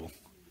lift your Bible.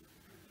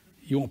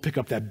 You won't pick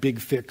up that big,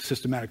 thick,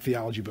 systematic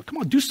theology book. Come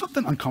on, do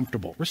something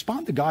uncomfortable.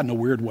 Respond to God in a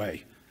weird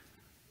way.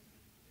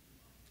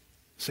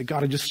 Say,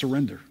 God, I just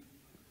surrender.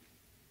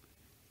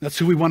 That's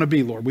who we want to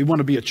be, Lord. We want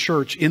to be a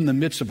church in the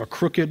midst of a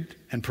crooked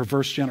and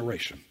perverse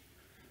generation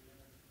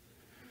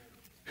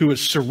who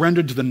is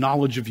surrendered to the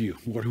knowledge of you,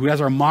 Lord, who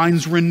has our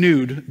minds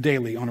renewed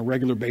daily on a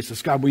regular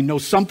basis. God, we know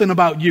something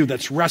about you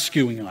that's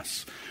rescuing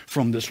us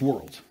from this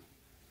world.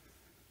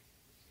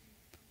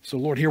 So,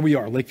 Lord, here we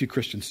are, Lakeview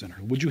Christian Center.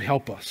 Would you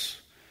help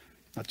us,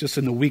 not just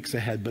in the weeks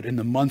ahead, but in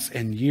the months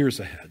and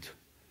years ahead,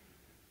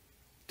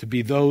 to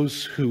be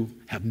those who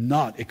have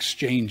not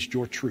exchanged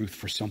your truth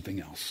for something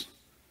else.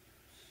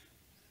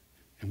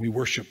 And we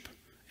worship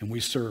and we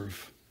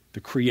serve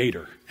the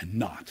Creator and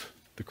not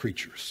the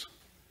creatures.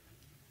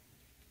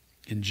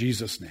 In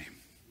Jesus' name.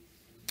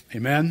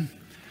 Amen.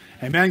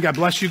 Amen. God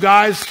bless you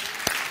guys.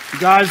 You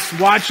guys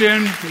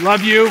watching, we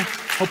love you.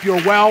 Hope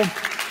you're well.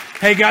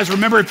 Hey guys,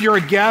 remember if you're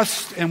a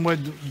guest and would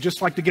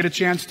just like to get a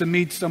chance to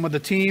meet some of the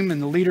team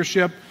and the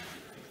leadership,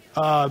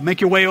 make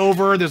your way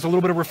over. There's a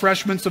little bit of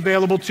refreshments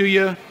available to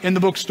you in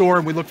the bookstore,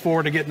 and we look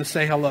forward to getting to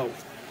say hello.